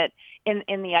saying, that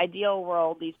in the ideal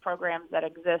world, these programs that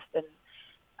exist and,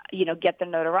 get the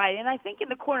notoriety. And I think in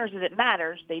the corners that it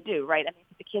matters, they do, right? I mean,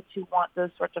 the kids who want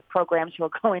those sorts of programs, who are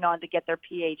going on to get their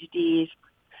PhDs,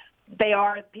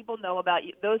 people know about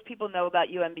those people know about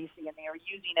UMBC, and they are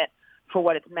using it for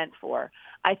what it's meant for.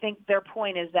 I think their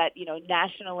point is that,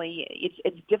 nationally,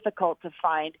 it's difficult to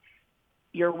find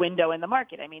your window in the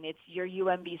market. I mean, you're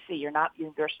UMBC. You're not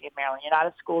University of Maryland. You're not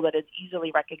a school that is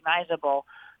easily recognizable.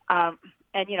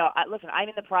 Listen, I'm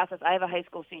in the process. I have a high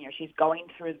school senior. She's going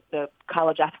through the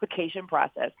college application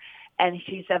process, and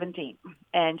she's 17,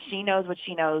 and she knows what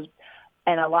she knows.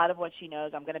 And a lot of what she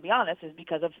knows, I'm going to be honest, is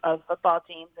because of football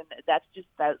teams, and that's just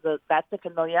that's the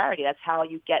familiarity. That's how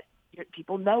you get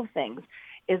people know things.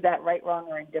 Is that right, wrong,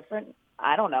 or indifferent?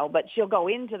 I don't know, but she'll go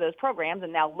into those programs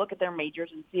and now look at their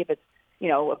majors and see if it's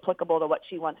applicable to what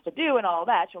she wants to do and all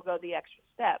that. She'll go the extra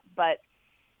step, but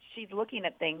she's looking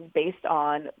at things based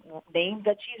on names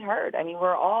that she's heard. I mean,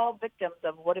 we're all victims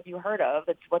of what have you heard of?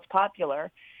 It's what's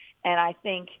popular, and I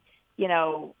think,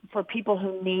 for people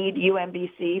who need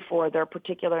UMBC for their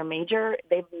particular major,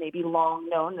 they've maybe long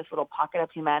known this little pocket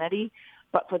of humanity.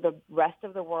 But for the rest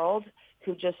of the world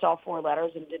who just saw 4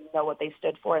 letters and didn't know what they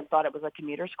stood for and thought it was a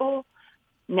commuter school,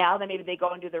 now then maybe they go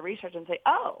and do the research and say,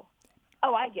 oh,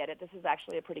 I get it. This is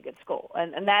actually a pretty good school.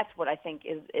 And that's what I think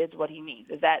is what he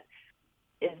means. Is that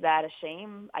a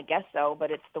shame? I guess so, but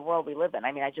it's the world we live in.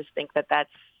 I mean, I just think that's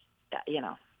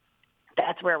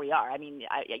where we are. I mean,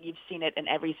 you've seen it in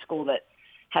every school that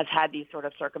has had these sort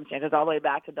of circumstances, all the way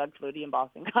back to Doug Flutie and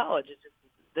Boston College.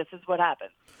 This is what happened.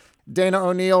 Dana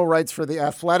O'Neill writes for The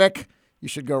Athletic. You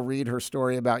should go read her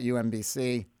story about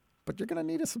UMBC, but you're going to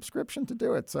need a subscription to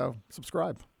do it, so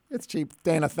subscribe. It's cheap.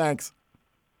 Dana, thanks.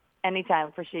 Anytime.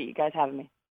 Appreciate you guys having me.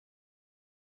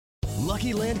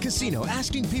 Lucky Land Casino,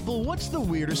 asking people, what's the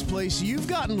weirdest place you've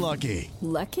gotten lucky?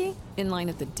 Lucky? In line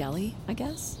at the deli, I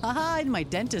guess? Aha, in my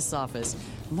dentist's office.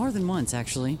 More than once,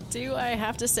 actually. Do I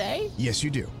have to say? Yes,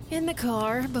 you do. In the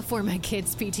car before my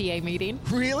kids' PTA meeting.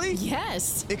 Really?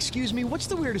 Yes. Excuse me, what's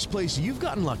the weirdest place you've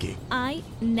gotten lucky? I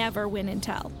never win and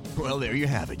tell. Well, there you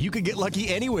have it. You can get lucky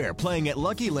anywhere, playing at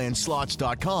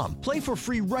LuckyLandSlots.com. Play for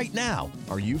free right now.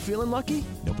 Are you feeling lucky?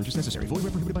 No purchase necessary. Void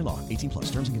where prohibited by law. 18+.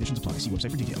 Terms and conditions apply. See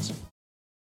website for details.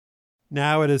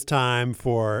 Now it is time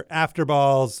for After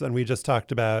Balls, and we just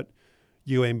talked about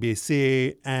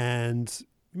UMBC, and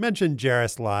we mentioned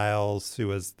Jairus Lyles, who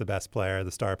was the best player,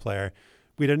 the star player.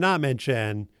 We did not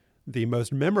mention the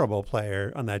most memorable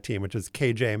player on that team, which is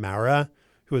KJ Maura,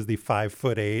 who was the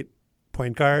 5'8"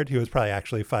 point guard. He was probably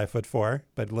actually 5'4",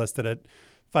 but listed at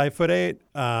 5'8".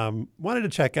 Wanted to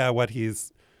check out what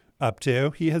he's up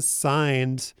to. He has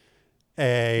signed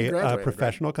a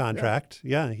professional contract.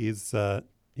 Yeah,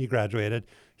 he graduated.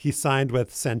 He signed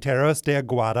with Santeros de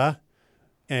Aguada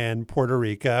in Puerto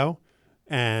Rico,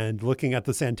 and looking at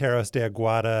the Santeros de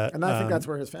Aguada. And I think that's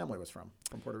where his family was from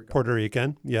Puerto Rico. Puerto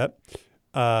Rican, yep.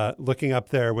 Looking up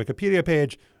their Wikipedia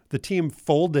page, the team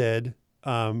folded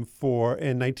in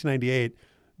 1998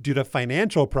 due to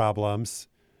financial problems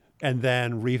and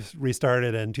then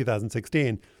restarted in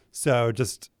 2016. So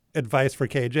just advice for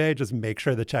KJ, just make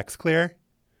sure the check's clear.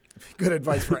 Good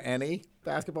advice for any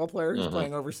basketball player who's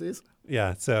playing overseas.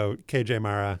 Yeah, so KJ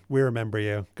Mara, we remember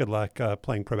you. Good luck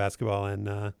playing pro basketball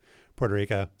in Puerto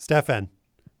Rico. Stefan,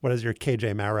 what is your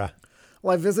KJ Mara?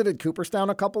 Well, I visited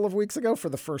Cooperstown a couple of weeks ago for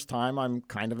the first time. I'm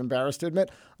kind of embarrassed to admit.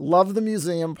 Love the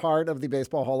museum part of the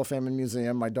Baseball Hall of Fame and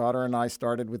Museum. My daughter and I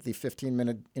started with the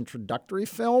 15-minute introductory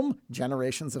film,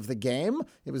 Generations of the Game.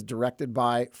 It was directed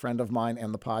by a friend of mine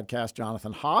and the podcast,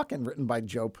 Jonathan Hawk, and written by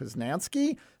Joe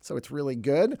Poznanski. So it's really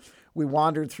good. We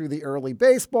wandered through the early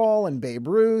baseball and Babe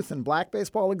Ruth and black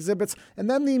baseball exhibits. And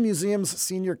then the museum's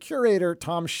senior curator,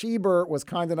 Tom Schieber, was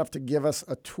kind enough to give us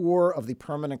a tour of the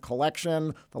permanent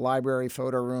collection, the library,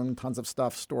 photo room, tons of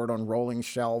stuff stored on rolling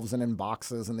shelves and in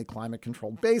boxes in the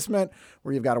climate-controlled basement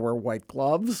where you've got to wear white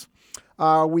gloves.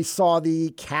 We saw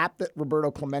the cap that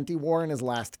Roberto Clemente wore in his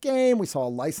last game. We saw a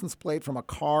license plate from a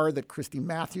car that Christy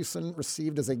Mathewson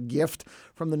received as a gift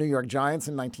from the New York Giants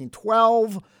in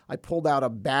 1912. I pulled out a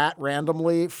bat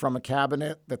randomly from a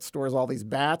cabinet that stores all these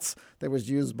bats that was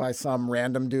used by some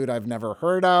random dude I've never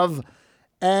heard of.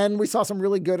 And we saw some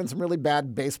really good and some really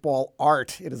bad baseball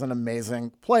art. It is an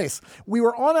amazing place. We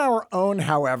were on our own,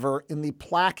 however, in the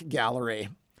plaque gallery.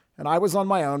 And I was on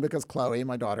my own because Chloe,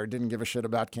 my daughter, didn't give a shit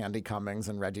about Candy Cummings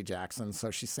and Reggie Jackson. So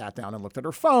she sat down and looked at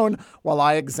her phone while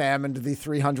I examined the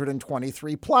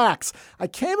 323 plaques. I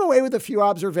came away with a few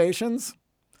observations,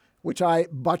 which I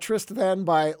buttressed then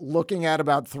by looking at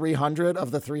about 300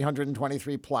 of the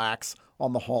 323 plaques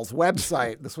on the Hall's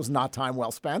website. This was not time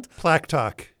well spent. Plaque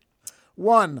talk.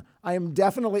 1, I am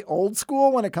definitely old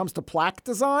school when it comes to plaque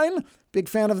design. Big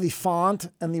fan of the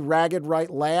font and the ragged right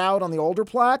layout on the older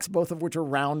plaques, both of which are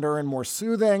rounder and more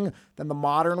soothing than the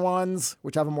modern ones,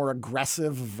 which have a more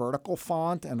aggressive vertical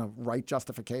font and a right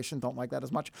justification. Don't like that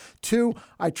as much. 2,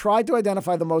 I tried to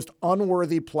identify the most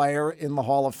unworthy player in the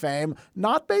Hall of Fame,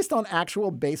 not based on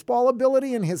actual baseball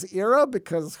ability in his era,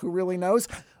 because who really knows,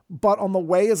 but on the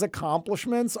way his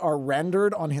accomplishments are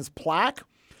rendered on his plaque.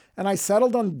 And I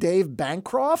settled on Dave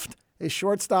Bancroft, a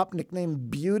shortstop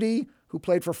nicknamed Beauty, who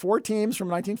played for 4 teams from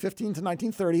 1915 to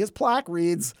 1930. His plaque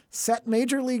reads, set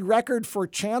major league record for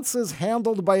chances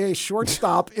handled by a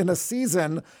shortstop in a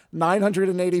season,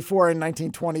 984 in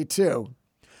 1922.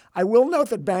 I will note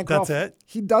that Bancroft, that's it?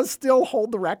 He does still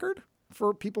hold the record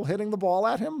for people hitting the ball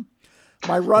at him.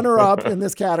 My runner-up in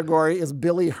this category is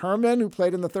Billy Herman, who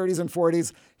played in the 30s and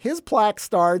 40s. His plaque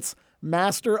starts,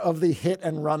 master of the hit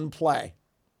and run play.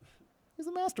 He's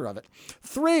a master of it.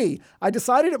 3, I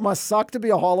decided it must suck to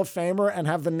be a Hall of Famer and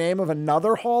have the name of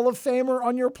another Hall of Famer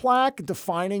on your plaque,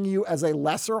 defining you as a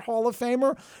lesser Hall of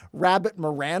Famer. Rabbit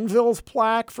Moranville's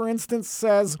plaque, for instance,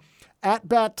 says,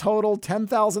 at-bat total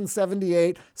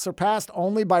 10,078, surpassed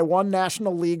only by one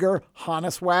National Leaguer,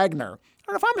 Honus Wagner.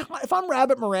 And if I'm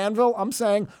Rabbit Moranville, I'm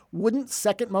saying, wouldn't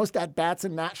second most at-bats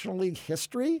in National League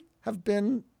history have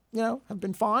been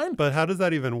fine? But how does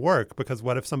that even work? Because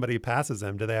what if somebody passes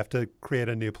him? Do they have to create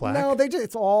a new plaque? No,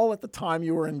 it's all at the time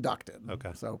you were inducted.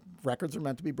 Okay. So records are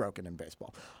meant to be broken in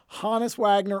baseball. Honus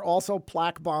Wagner also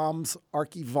plaque bombs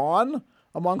Archie Vaughn.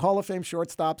 Among Hall of Fame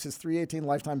shortstops, his .318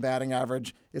 lifetime batting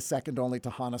average is second only to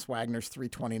Honus Wagner's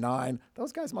 .329.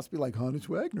 Those guys must be like, Honus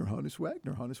Wagner, Honus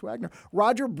Wagner, Honus Wagner.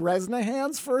 Roger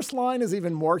Bresnahan's first line is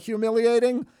even more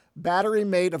humiliating. Battery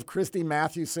mate of Christy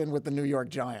Mathewson with the New York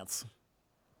Giants.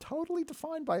 Totally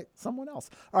defined by someone else.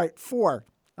 All right, 4.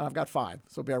 I've got 5,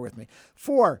 so bear with me.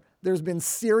 4, there's been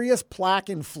serious plaque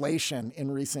inflation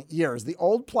in recent years. The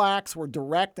old plaques were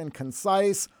direct and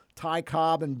concise. Ty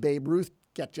Cobb and Babe Ruth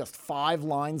get just 5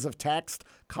 lines of text.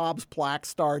 Cobb's plaque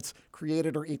starts,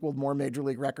 created or equaled more major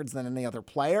league records than any other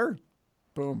player.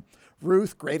 Boom.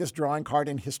 Ruth, greatest drawing card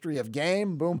in history of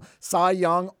game. Boom. Cy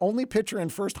Young, only pitcher in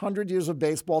first 100 years of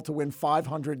baseball to win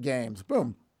 500 games.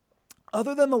 Boom.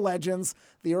 Other than the legends,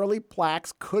 the early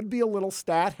plaques could be a little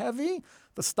stat heavy.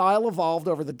 The style evolved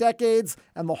over the decades,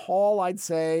 and the Hall, I'd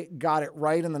say, got it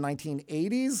right in the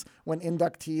 1980s when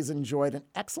inductees enjoyed an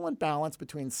excellent balance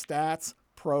between stats,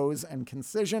 prose, and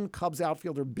concision. Cubs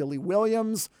outfielder Billy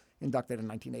Williams, inducted in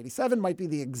 1987, might be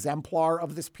the exemplar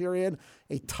of this period.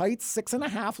 A tight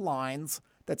 6.5 lines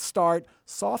that start,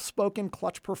 soft-spoken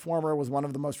clutch performer, was one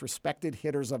of the most respected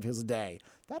hitters of his day.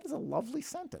 That is a lovely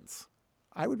sentence.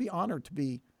 I would be honored to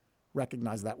be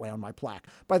recognized that way on my plaque.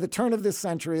 By the turn of this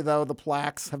century, though, the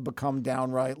plaques have become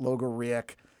downright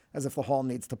logorrheic as if the Hall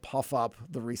needs to puff up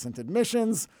the recent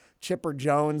admissions. Chipper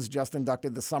Jones, just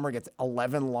inducted this summer, gets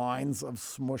 11 lines of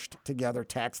smushed together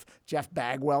text. Jeff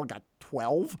Bagwell got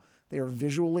 12. They are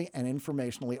visually and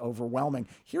informationally overwhelming.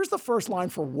 Here's the first line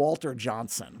for Walter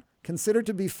Johnson, considered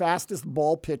to be fastest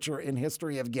ball pitcher in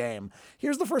history of game.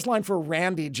 Here's the first line for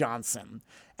Randy Johnson.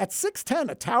 At 6'10",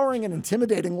 a towering and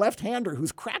intimidating left-hander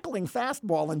whose crackling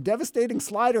fastball and devastating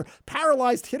slider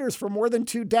paralyzed hitters for more than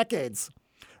 2 decades.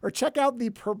 Or check out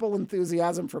the purple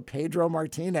enthusiasm for Pedro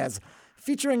Martinez,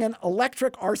 featuring an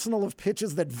electric arsenal of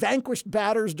pitches that vanquished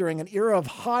batters during an era of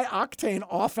high-octane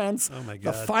offense. Oh my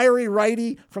God. The fiery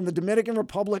righty from the Dominican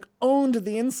Republic owned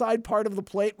the inside part of the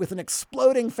plate with an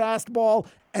exploding fastball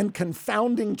and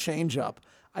confounding changeup.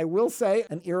 I will say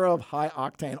an era of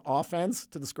high-octane offense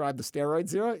to describe the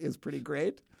steroids era is pretty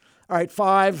great. All right,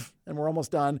 5, and we're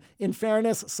almost done. In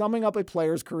fairness, summing up a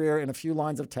player's career in a few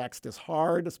lines of text is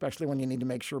hard, especially when you need to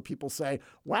make sure people say,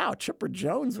 wow, Chipper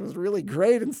Jones was really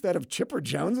great instead of Chipper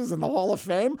Jones is in the Hall of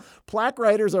Fame. Plaque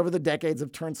writers over the decades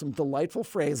have turned some delightful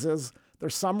phrases.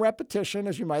 There's some repetition,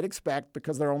 as you might expect,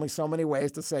 because there are only so many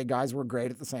ways to say guys were great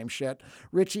at the same shit.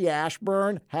 Richie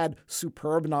Ashburn had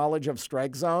superb knowledge of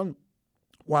strike zone,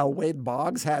 while Wade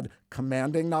Boggs had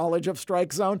commanding knowledge of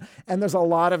strike zone. And there's a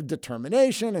lot of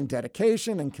determination and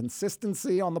dedication and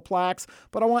consistency on the plaques.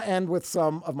 But I want to end with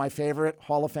some of my favorite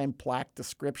Hall of Fame plaque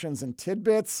descriptions and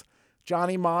tidbits.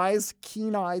 Johnny Mize,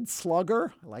 keen-eyed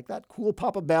slugger. I like that. Cool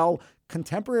Papa Bell.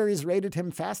 Contemporaries rated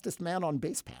him fastest man on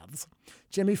base paths.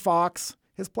 Jimmy Fox,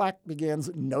 his plaque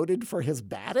begins, noted for his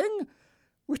batting,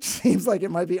 which seems like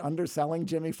it might be underselling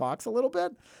Jimmy Fox a little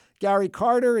bit. Gary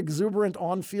Carter, exuberant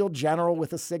on-field general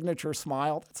with a signature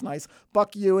smile. That's nice.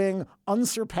 Buck Ewing,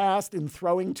 unsurpassed in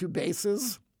throwing to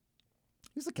bases.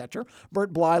 He's a catcher.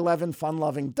 Bert Blyleven,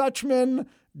 fun-loving Dutchman.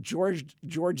 George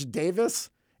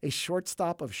Davis, a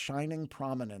shortstop of shining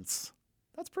prominence.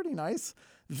 That's pretty nice.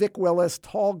 Vic Willis,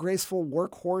 tall, graceful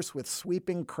workhorse with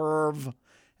sweeping curve.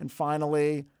 And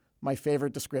finally, my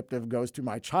favorite descriptive goes to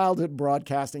my childhood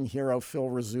broadcasting hero, Phil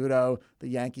Rizzuto, the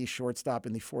Yankees shortstop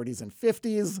in the 40s and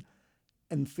 50s,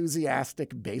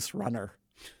 enthusiastic base runner.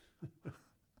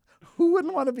 Who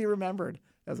wouldn't want to be remembered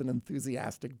as an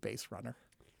enthusiastic base runner?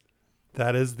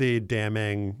 That is the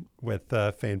damning with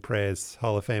faint praise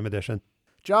Hall of Fame edition.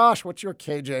 Josh, what's your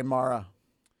KJ Mara?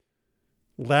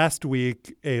 Last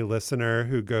week, a listener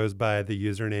who goes by the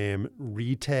username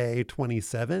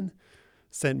Rite27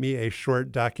 sent me a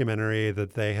short documentary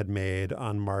that they had made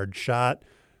on Marge Schott,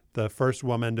 the first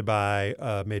woman to buy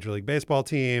a Major League Baseball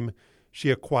team.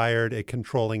 She acquired a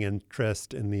controlling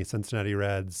interest in the Cincinnati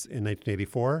Reds in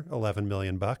 1984, $11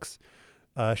 million.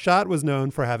 Schott was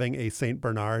known for having a St.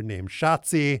 Bernard named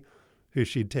Shotzi, who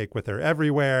she'd take with her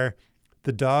everywhere.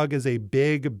 The dog is a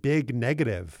big, big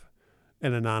negative,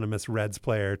 an anonymous Reds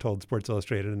player told Sports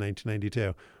Illustrated in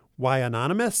 1992. Why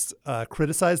anonymous?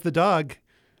 Criticize the dog,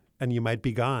 and you might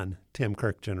be gone, Tim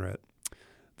Kirkjian wrote.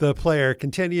 The player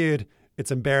continued,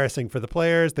 it's embarrassing for the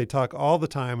players. They talk all the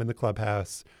time in the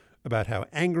clubhouse about how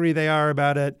angry they are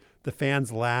about it. The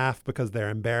fans laugh because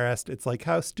they're embarrassed. It's like,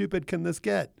 how stupid can this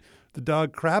get? The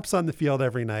dog craps on the field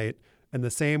every night, and the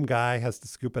same guy has to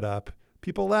scoop it up.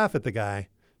 People laugh at the guy.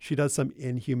 She does some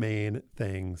inhumane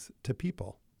things to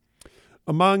people.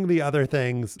 Among the other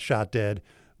things Schott did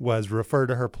was refer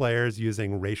to her players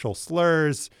using racial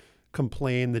slurs,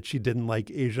 complain that she didn't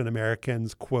like Asian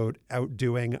Americans, quote,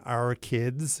 outdoing our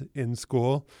kids in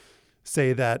school,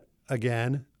 say that,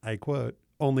 again, I quote,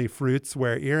 only fruits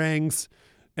wear earrings,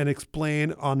 and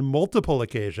explain on multiple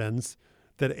occasions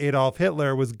that Adolf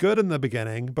Hitler was good in the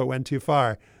beginning, but went too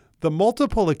far. The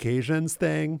multiple occasions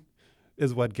thing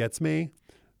is what gets me.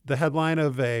 The headline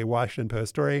of a Washington Post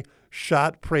story,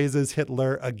 Schott praises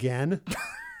Hitler again.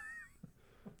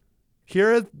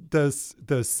 Here are those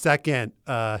second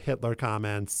Hitler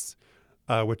comments,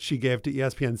 which she gave to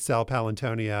ESPN's Sal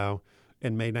Palantonio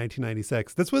in May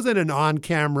 1996. This was in an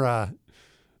on-camera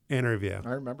interview. I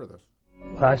remember this.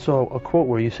 I saw a quote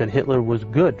where you said Hitler was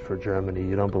good for Germany.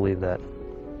 You don't believe that?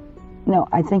 No,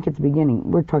 I think at the beginning,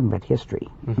 we're talking about history,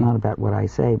 not about what I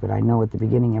say, but I know at the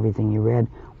beginning, everything you read,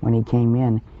 when he came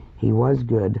in, he was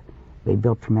good. They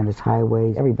built tremendous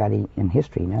highways. Everybody in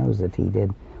history knows that he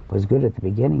was good at the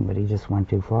beginning, but he just went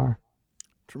too far.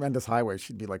 Tremendous highways.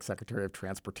 She'd be like Secretary of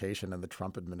Transportation in the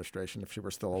Trump administration if she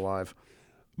were still alive.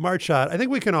 Marge Schott, I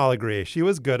think we can all agree. She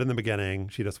was good in the beginning.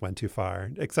 She just went too far,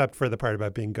 except for the part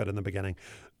about being good in the beginning.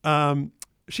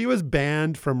 She was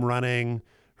banned from running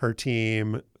her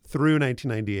team through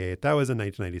 1998. That was in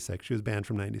 1996. She was banned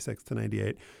from 96 to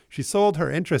 98. She sold her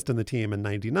interest in the team in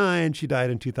 99. She died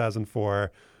in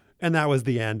 2004. And that was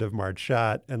the end of Marge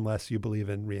Schott, unless you believe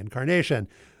in reincarnation.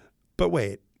 But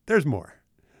wait, there's more.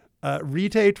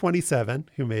 Rite27,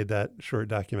 who made that short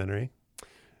documentary,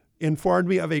 informed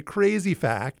me of a crazy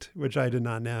fact, which I did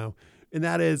not know, and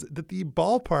that is that the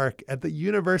ballpark at the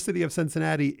University of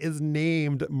Cincinnati is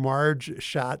named Marge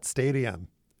Schott Stadium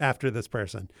after this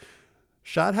person.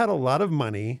 Schott had a lot of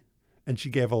money, and she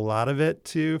gave a lot of it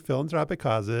to philanthropic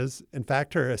causes. In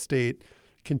fact, her estate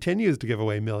continues to give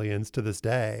away millions to this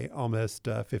day, almost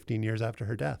 15 years after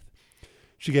her death.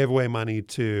 She gave away money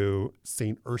to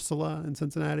St. Ursula in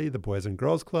Cincinnati, the Boys and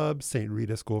Girls Club, St.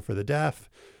 Rita School for the Deaf,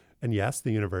 and yes,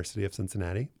 the University of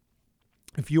Cincinnati.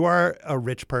 If you are a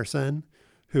rich person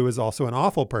who is also an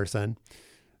awful person,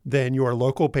 then your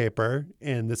local paper,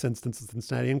 in this instance the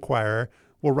Cincinnati Enquirer,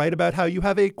 will write about how you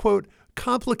have a, quote,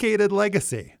 complicated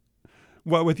legacy.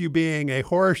 What with you being a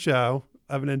horror show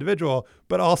of an individual,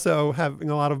 but also having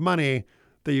a lot of money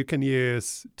that you can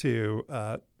use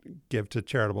to give to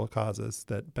charitable causes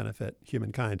that benefit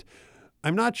humankind.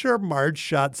 I'm not sure Marge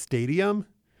Schott Stadium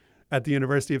at the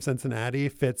University of Cincinnati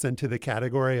fits into the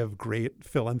category of great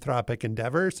philanthropic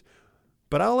endeavors,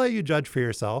 but I'll let you judge for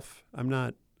yourself. I'm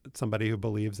not somebody who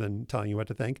believes in telling you what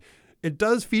to think. It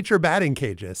does feature batting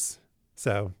cages,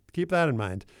 so keep that in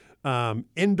mind.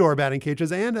 Indoor batting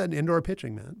cages and an indoor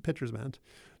pitcher's mound.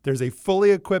 There's a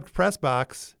fully equipped press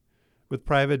box with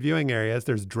private viewing areas.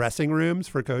 There's dressing rooms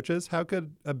for coaches. How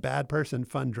could a bad person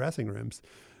fund dressing rooms?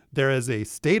 There is a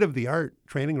state-of-the-art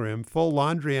training room, full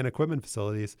laundry and equipment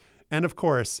facilities, and of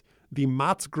course, the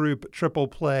Motts Group Triple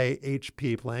Play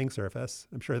HP playing surface.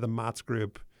 I'm sure the Motts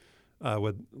Group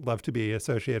would love to be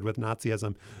associated with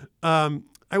Nazism.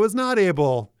 I was not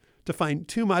able to find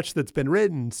too much that's been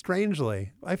written,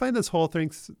 strangely. I find this whole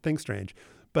thing strange.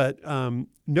 But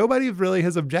nobody really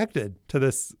has objected to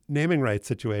this naming rights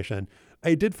situation.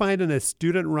 I did find in a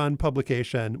student-run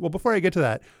publication, well, before I get to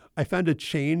that, I found a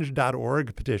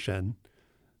change.org petition,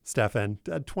 Stefan,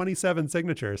 27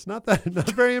 signatures. Not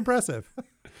very impressive.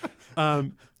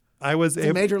 I was it's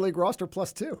a Major League roster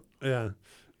plus 2. Yeah.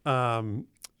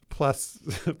 Plus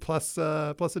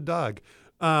a dog.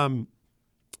 A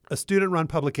student-run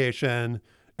publication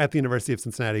at the University of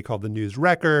Cincinnati called The News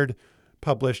Record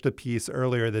published a piece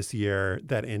earlier this year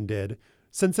that ended,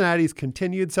 Cincinnati's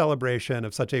continued celebration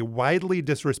of such a widely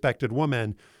disrespected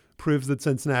woman proves that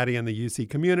Cincinnati and the UC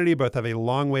community both have a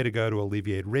long way to go to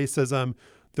alleviate racism.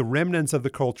 The remnants of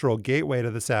the cultural gateway to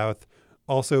the South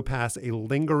also pass a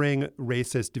lingering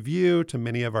racist view to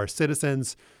many of our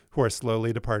citizens who are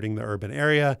slowly departing the urban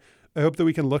area. I hope that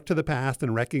we can look to the past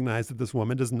and recognize that this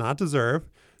woman does not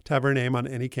deserve to have her name on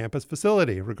any campus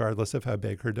facility, regardless of how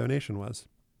big her donation was.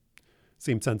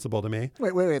 Seemed sensible to me.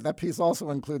 Wait. That piece also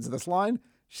includes this line.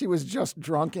 She was just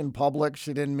drunk in public.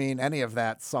 She didn't mean any of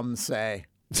that, some say.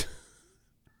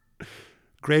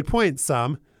 Great point,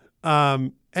 some.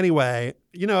 Anyway,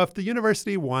 if the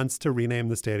university wants to rename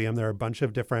the stadium, there are a bunch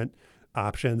of different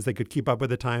options. They could keep up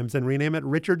with the times and rename it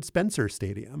Richard Spencer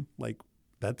Stadium.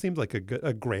 That seems like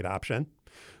a great option.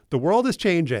 The world is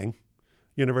changing,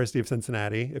 University of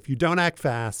Cincinnati. If you don't act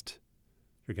fast,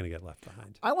 you're going to get left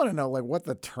behind. I want to know what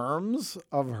the terms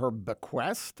of her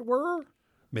bequest were.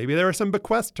 Maybe there were some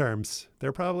bequest terms.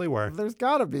 There probably were. There's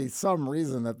got to be some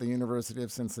reason that the University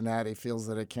of Cincinnati feels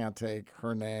that it can't take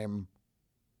her name.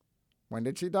 When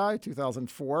did she die?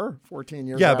 2004? 14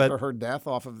 years after her death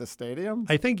off of the stadium?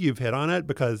 I think you've hit on it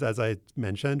because, as I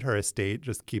mentioned, her estate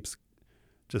just keeps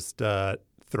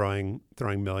throwing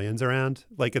millions around.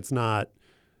 It's not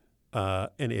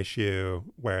an issue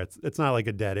where it's not like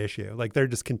a dead issue. They're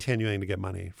just continuing to get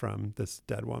money from this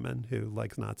dead woman who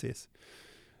likes Nazis.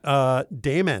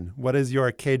 Damon, what is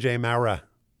your KJ Maura?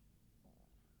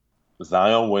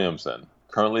 Zion Williamson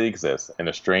currently exists in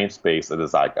a strange space of the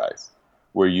zeitgeist,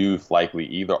 where you've likely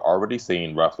either already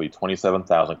seen roughly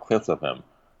 27,000 clips of him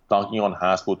dunking on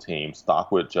high school teams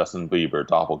stocked with Justin Bieber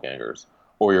doppelgangers,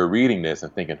 or you're reading this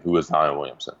and thinking, who is Zion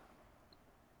Williamson?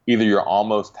 Either you're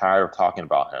almost tired of talking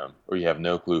about him, or you have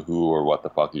no clue who or what the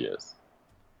fuck he is.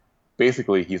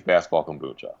 Basically, he's basketball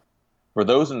kombucha. For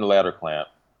those in the latter camp,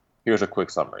 here's a quick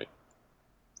summary.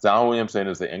 Zion Williamson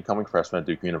is the incoming freshman at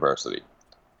Duke University.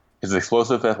 His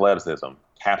explosive athleticism,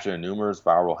 captured in numerous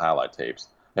viral highlight tapes,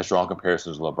 has drawn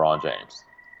comparisons to LeBron James.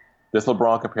 This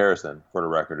LeBron comparison, for the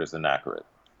record, is inaccurate.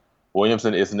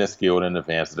 Williamson isn't as skilled and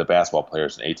advanced as the basketball player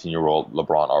as an 18-year-old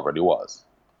LeBron already was.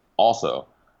 Also,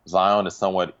 Zion is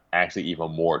somewhat actually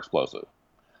even more explosive.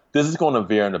 This is going to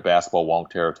veer into basketball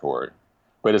wonk territory,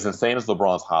 but as insane as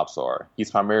LeBron's hops are,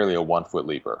 he's primarily a 1-foot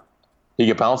leaper. He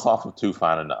can bounce off of 2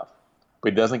 fine enough,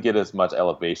 but he doesn't get as much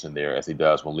elevation there as he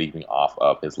does when leaping off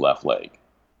of his left leg.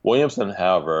 Williamson,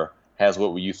 however, has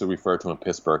what we used to refer to in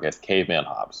Pittsburgh as caveman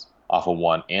hops, off of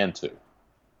 1 and 2.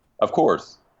 Of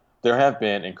course, there have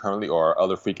been and currently are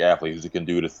other freak athletes who can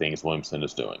do the things Williamson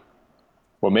is doing.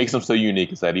 What makes him so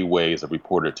unique is that he weighs a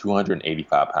reported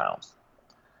 285 pounds.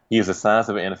 He is the size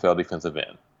of an NFL defensive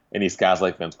end, and he's guys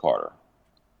like Vince Carter.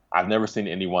 I've never seen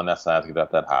anyone that size get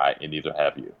up that high, and neither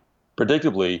have you.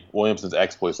 Predictably, Williamson's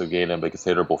exploits have gained him a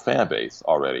considerable fan base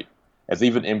already, as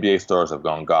even NBA stars have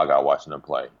gone gaga watching him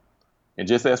play. And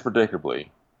just as predictably,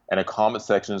 in the comment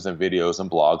sections and videos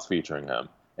and blogs featuring him,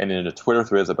 and in the Twitter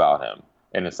threads about him,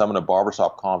 and in some of the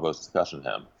barbershop convos discussing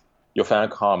him, you'll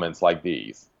find comments like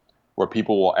these, where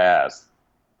people will ask,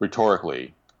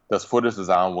 rhetorically, does footage of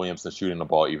Zion Williamson shooting the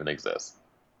ball even exist?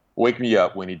 Wake me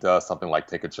up when he does something like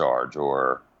take a charge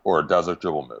or does a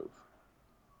dribble move.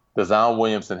 Does Zion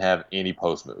Williamson have any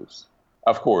post moves?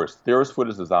 Of course, there is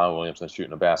footage of Zion Williamson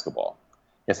shooting a basketball.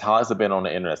 His highlights have been on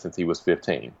the internet since he was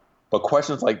 15. But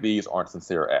questions like these aren't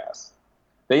sincere asks.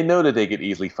 They know that they could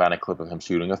easily find a clip of him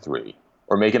shooting a three,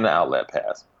 or making an outlet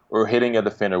pass, or hitting a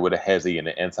defender with a hezzy in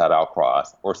an inside-out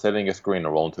cross, or setting a screen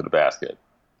and rolling to the basket.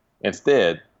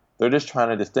 Instead, they're just trying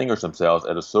to distinguish themselves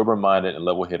as a sober-minded and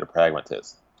level-headed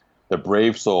pragmatist. The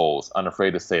brave souls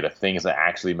unafraid to say the things that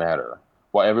actually matter,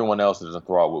 while everyone else is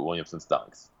enthralled with Williamson's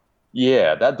dunks.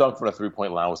 Yeah, that dunk from the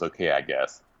three-point line was okay, I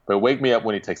guess, but wake me up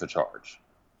when he takes a charge.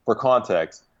 For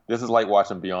context, this is like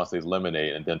watching Beyonce's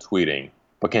Lemonade and then tweeting,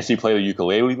 but can she play the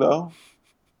ukulele, though?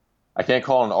 I can't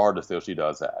call an artist till she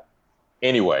does that.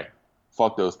 Anyway,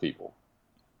 fuck those people.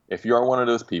 If you are one of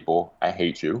those people, I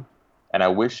hate you, and I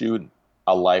wish you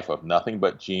a life of nothing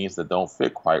but jeans that don't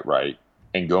fit quite right,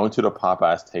 and going to the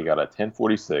Popeyes takeout at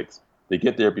 10:46 to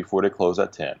get there before they close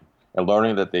at 10, and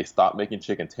learning that they stopped making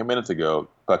chicken 10 minutes ago,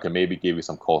 but can maybe give you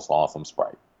some coleslaw and some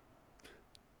Sprite.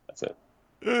 That's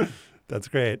it. That's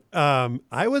great.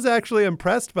 I was actually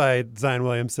impressed by Zion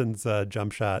Williamson's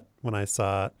jump shot when I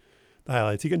saw the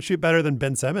highlights. He can shoot better than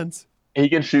Ben Simmons. He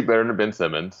can shoot better than Ben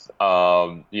Simmons,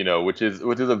 which is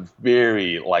a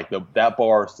very, like, that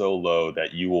bar is so low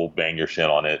that you will bang your shin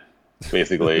on it,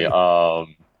 basically.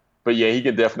 But yeah, he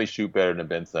can definitely shoot better than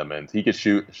Ben Simmons. He could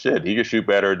shoot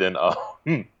better than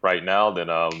right now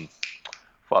than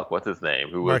what's his name?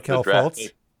 Who was Markelle Fultz?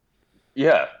 Pick?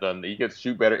 Yeah, then he could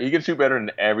shoot better. He could shoot better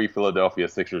than every Philadelphia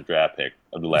Sixers draft pick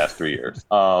of the last 3 years.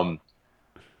 And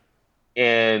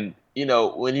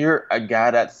when you're a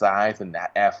guy that size and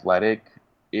that athletic,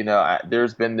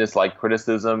 there's been this like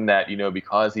criticism that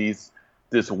because he's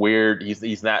this weird,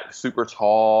 he's not super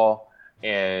tall.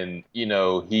 And,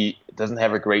 he doesn't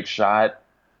have a great shot.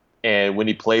 And when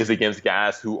he plays against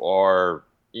guys who are,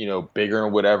 bigger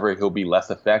and whatever, he'll be less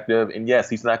effective. And yes,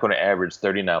 he's not going to average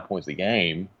 39 points a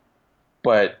game.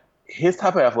 But his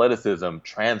type of athleticism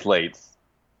translates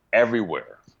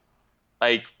everywhere.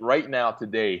 Like right now,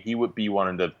 today, he would be one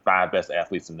of the 5 best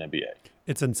athletes in the NBA.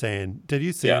 It's insane. Did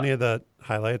you see any of the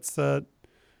highlights over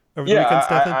the weekend,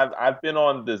 Stephen? I've been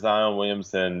on the Zion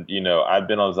Williamson, I've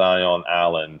been on Zion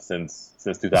Allen since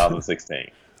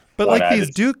 2016. But like these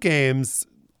Duke games,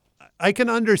 I can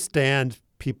understand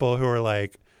people who are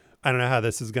like, I don't know how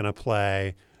this is going to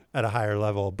play at a higher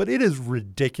level, but it is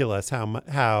ridiculous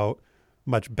how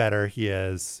much better he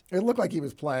is. It looked like he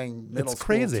was playing middle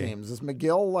school teams. Does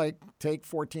McGill take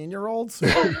 14-year-olds?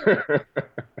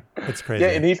 It's crazy. Yeah,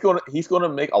 and he's going to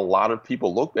make a lot of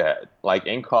people look bad, like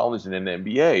in college and in the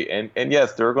NBA. And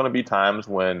yes, there are going to be times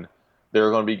when there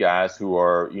are going to be guys who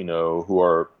are,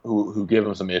 who give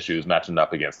him some issues matching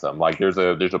up against them. Like there's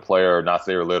a player,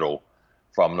 Nasir Little,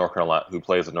 from North Carolina, who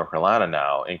plays at North Carolina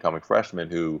now, incoming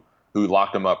freshman, who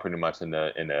locked him up pretty much in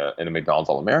the McDonald's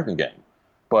All-American game.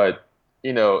 But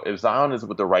if Zion is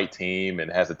with the right team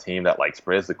and has a team that like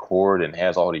spreads the court and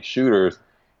has all these shooters,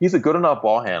 he's a good enough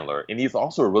ball handler, and he's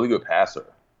also a really good passer.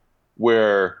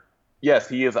 Where, yes,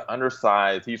 he is an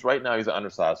undersized. He's an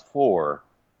undersized 4,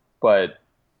 but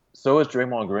so is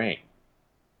Draymond Green.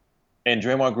 And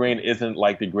Draymond Green isn't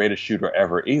like the greatest shooter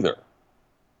ever either.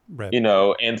 Right.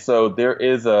 And so there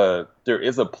is a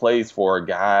place for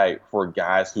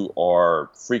guys who are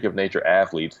freak of nature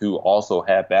athletes who also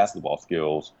have basketball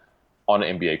skills on the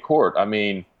NBA court. I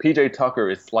mean, PJ Tucker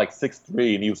is like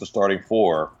 6'3", and he was the starting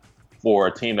 4 for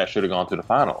a team that should have gone to the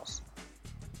finals.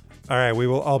 All right, we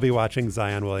will all be watching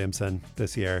Zion Williamson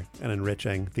this year and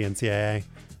enriching the NCAA.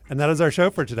 And that is our show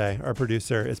for today. Our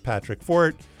producer is Patrick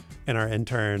Fort, and our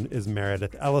intern is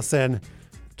Meredith Ellison.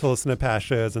 To listen to past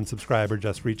shows and subscribe or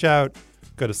just reach out,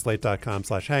 go to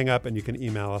slate.com/hangup, and you can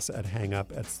email us at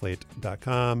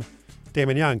hangup@slate.com.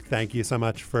 Damon Young, thank you so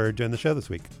much for doing the show this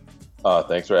week.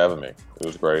 Thanks for having me. It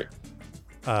was great.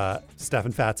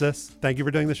 Stefan Fatsis, thank you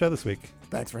for doing the show this week.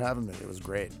 Thanks for having me. It was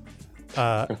great.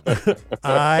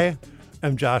 I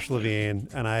I'm Josh Levine,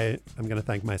 and I'm going to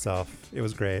thank myself. It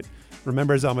was great.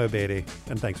 Remember Zelma Beatty,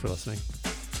 and thanks for listening.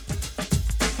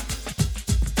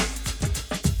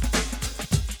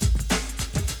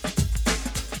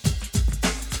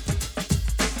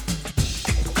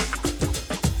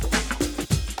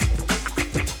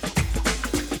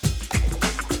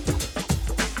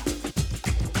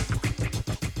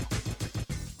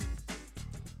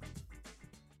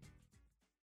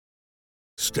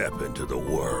 Step into the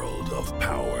world of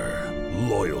power,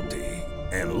 loyalty,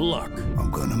 and luck.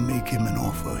 I'm gonna make him an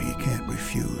offer he can't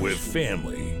refuse. With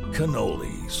family,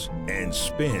 cannolis, and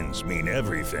spins mean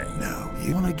everything. Now,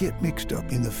 you wanna get mixed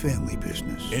up in the family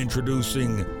business.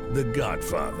 Introducing The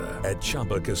Godfather at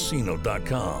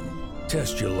ChumbaCasino.com.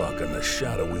 Test your luck in the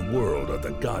shadowy world of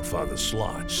The Godfather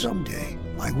slot. Someday,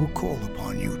 I will call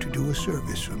upon you to do a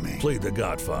service for me. Play The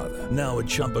Godfather, now at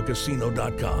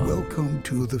ChumbaCasino.com. Welcome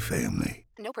to the family.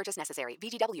 No purchase necessary.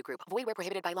 VGW Group. Void where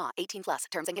prohibited by law. 18+.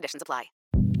 Terms and conditions apply.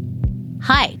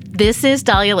 Hi, this is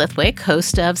Dahlia Lithwick,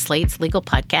 host of Slate's legal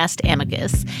podcast,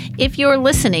 Amicus. If you're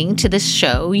listening to this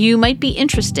show, you might be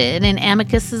interested in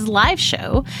Amicus's live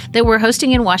show that we're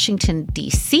hosting in Washington,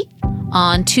 D.C.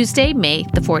 on Tuesday, May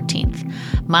the 14th.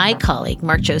 My colleague,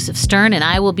 Mark Joseph Stern, and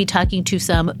I will be talking to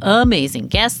some amazing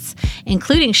guests,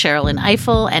 including Sherrilyn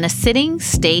Ifill and a sitting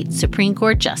state Supreme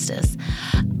Court justice,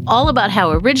 all about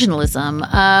how originalism,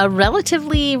 a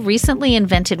relatively recently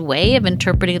invented way of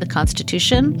interpreting the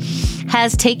Constitution,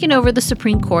 has taken over the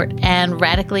Supreme Court and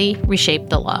radically reshaped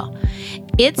the law.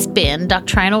 It's been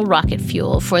doctrinal rocket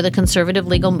fuel for the conservative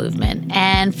legal movement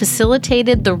and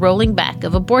facilitated the rolling back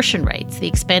of abortion rights, the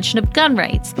expansion of gun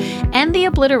rights, and the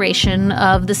obliteration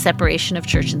of the separation of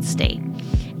church and state.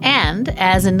 And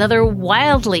as another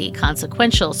wildly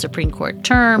consequential Supreme Court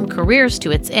term careers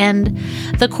to its end,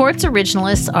 the court's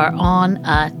originalists are on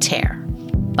a tear.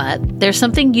 But there's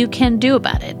something you can do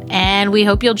about it, and we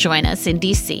hope you'll join us in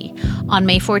D.C. on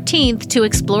May 14th to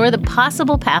explore the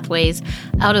possible pathways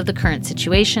out of the current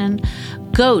situation.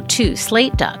 Go to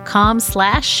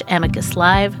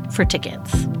slate.com/amicuslive for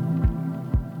tickets.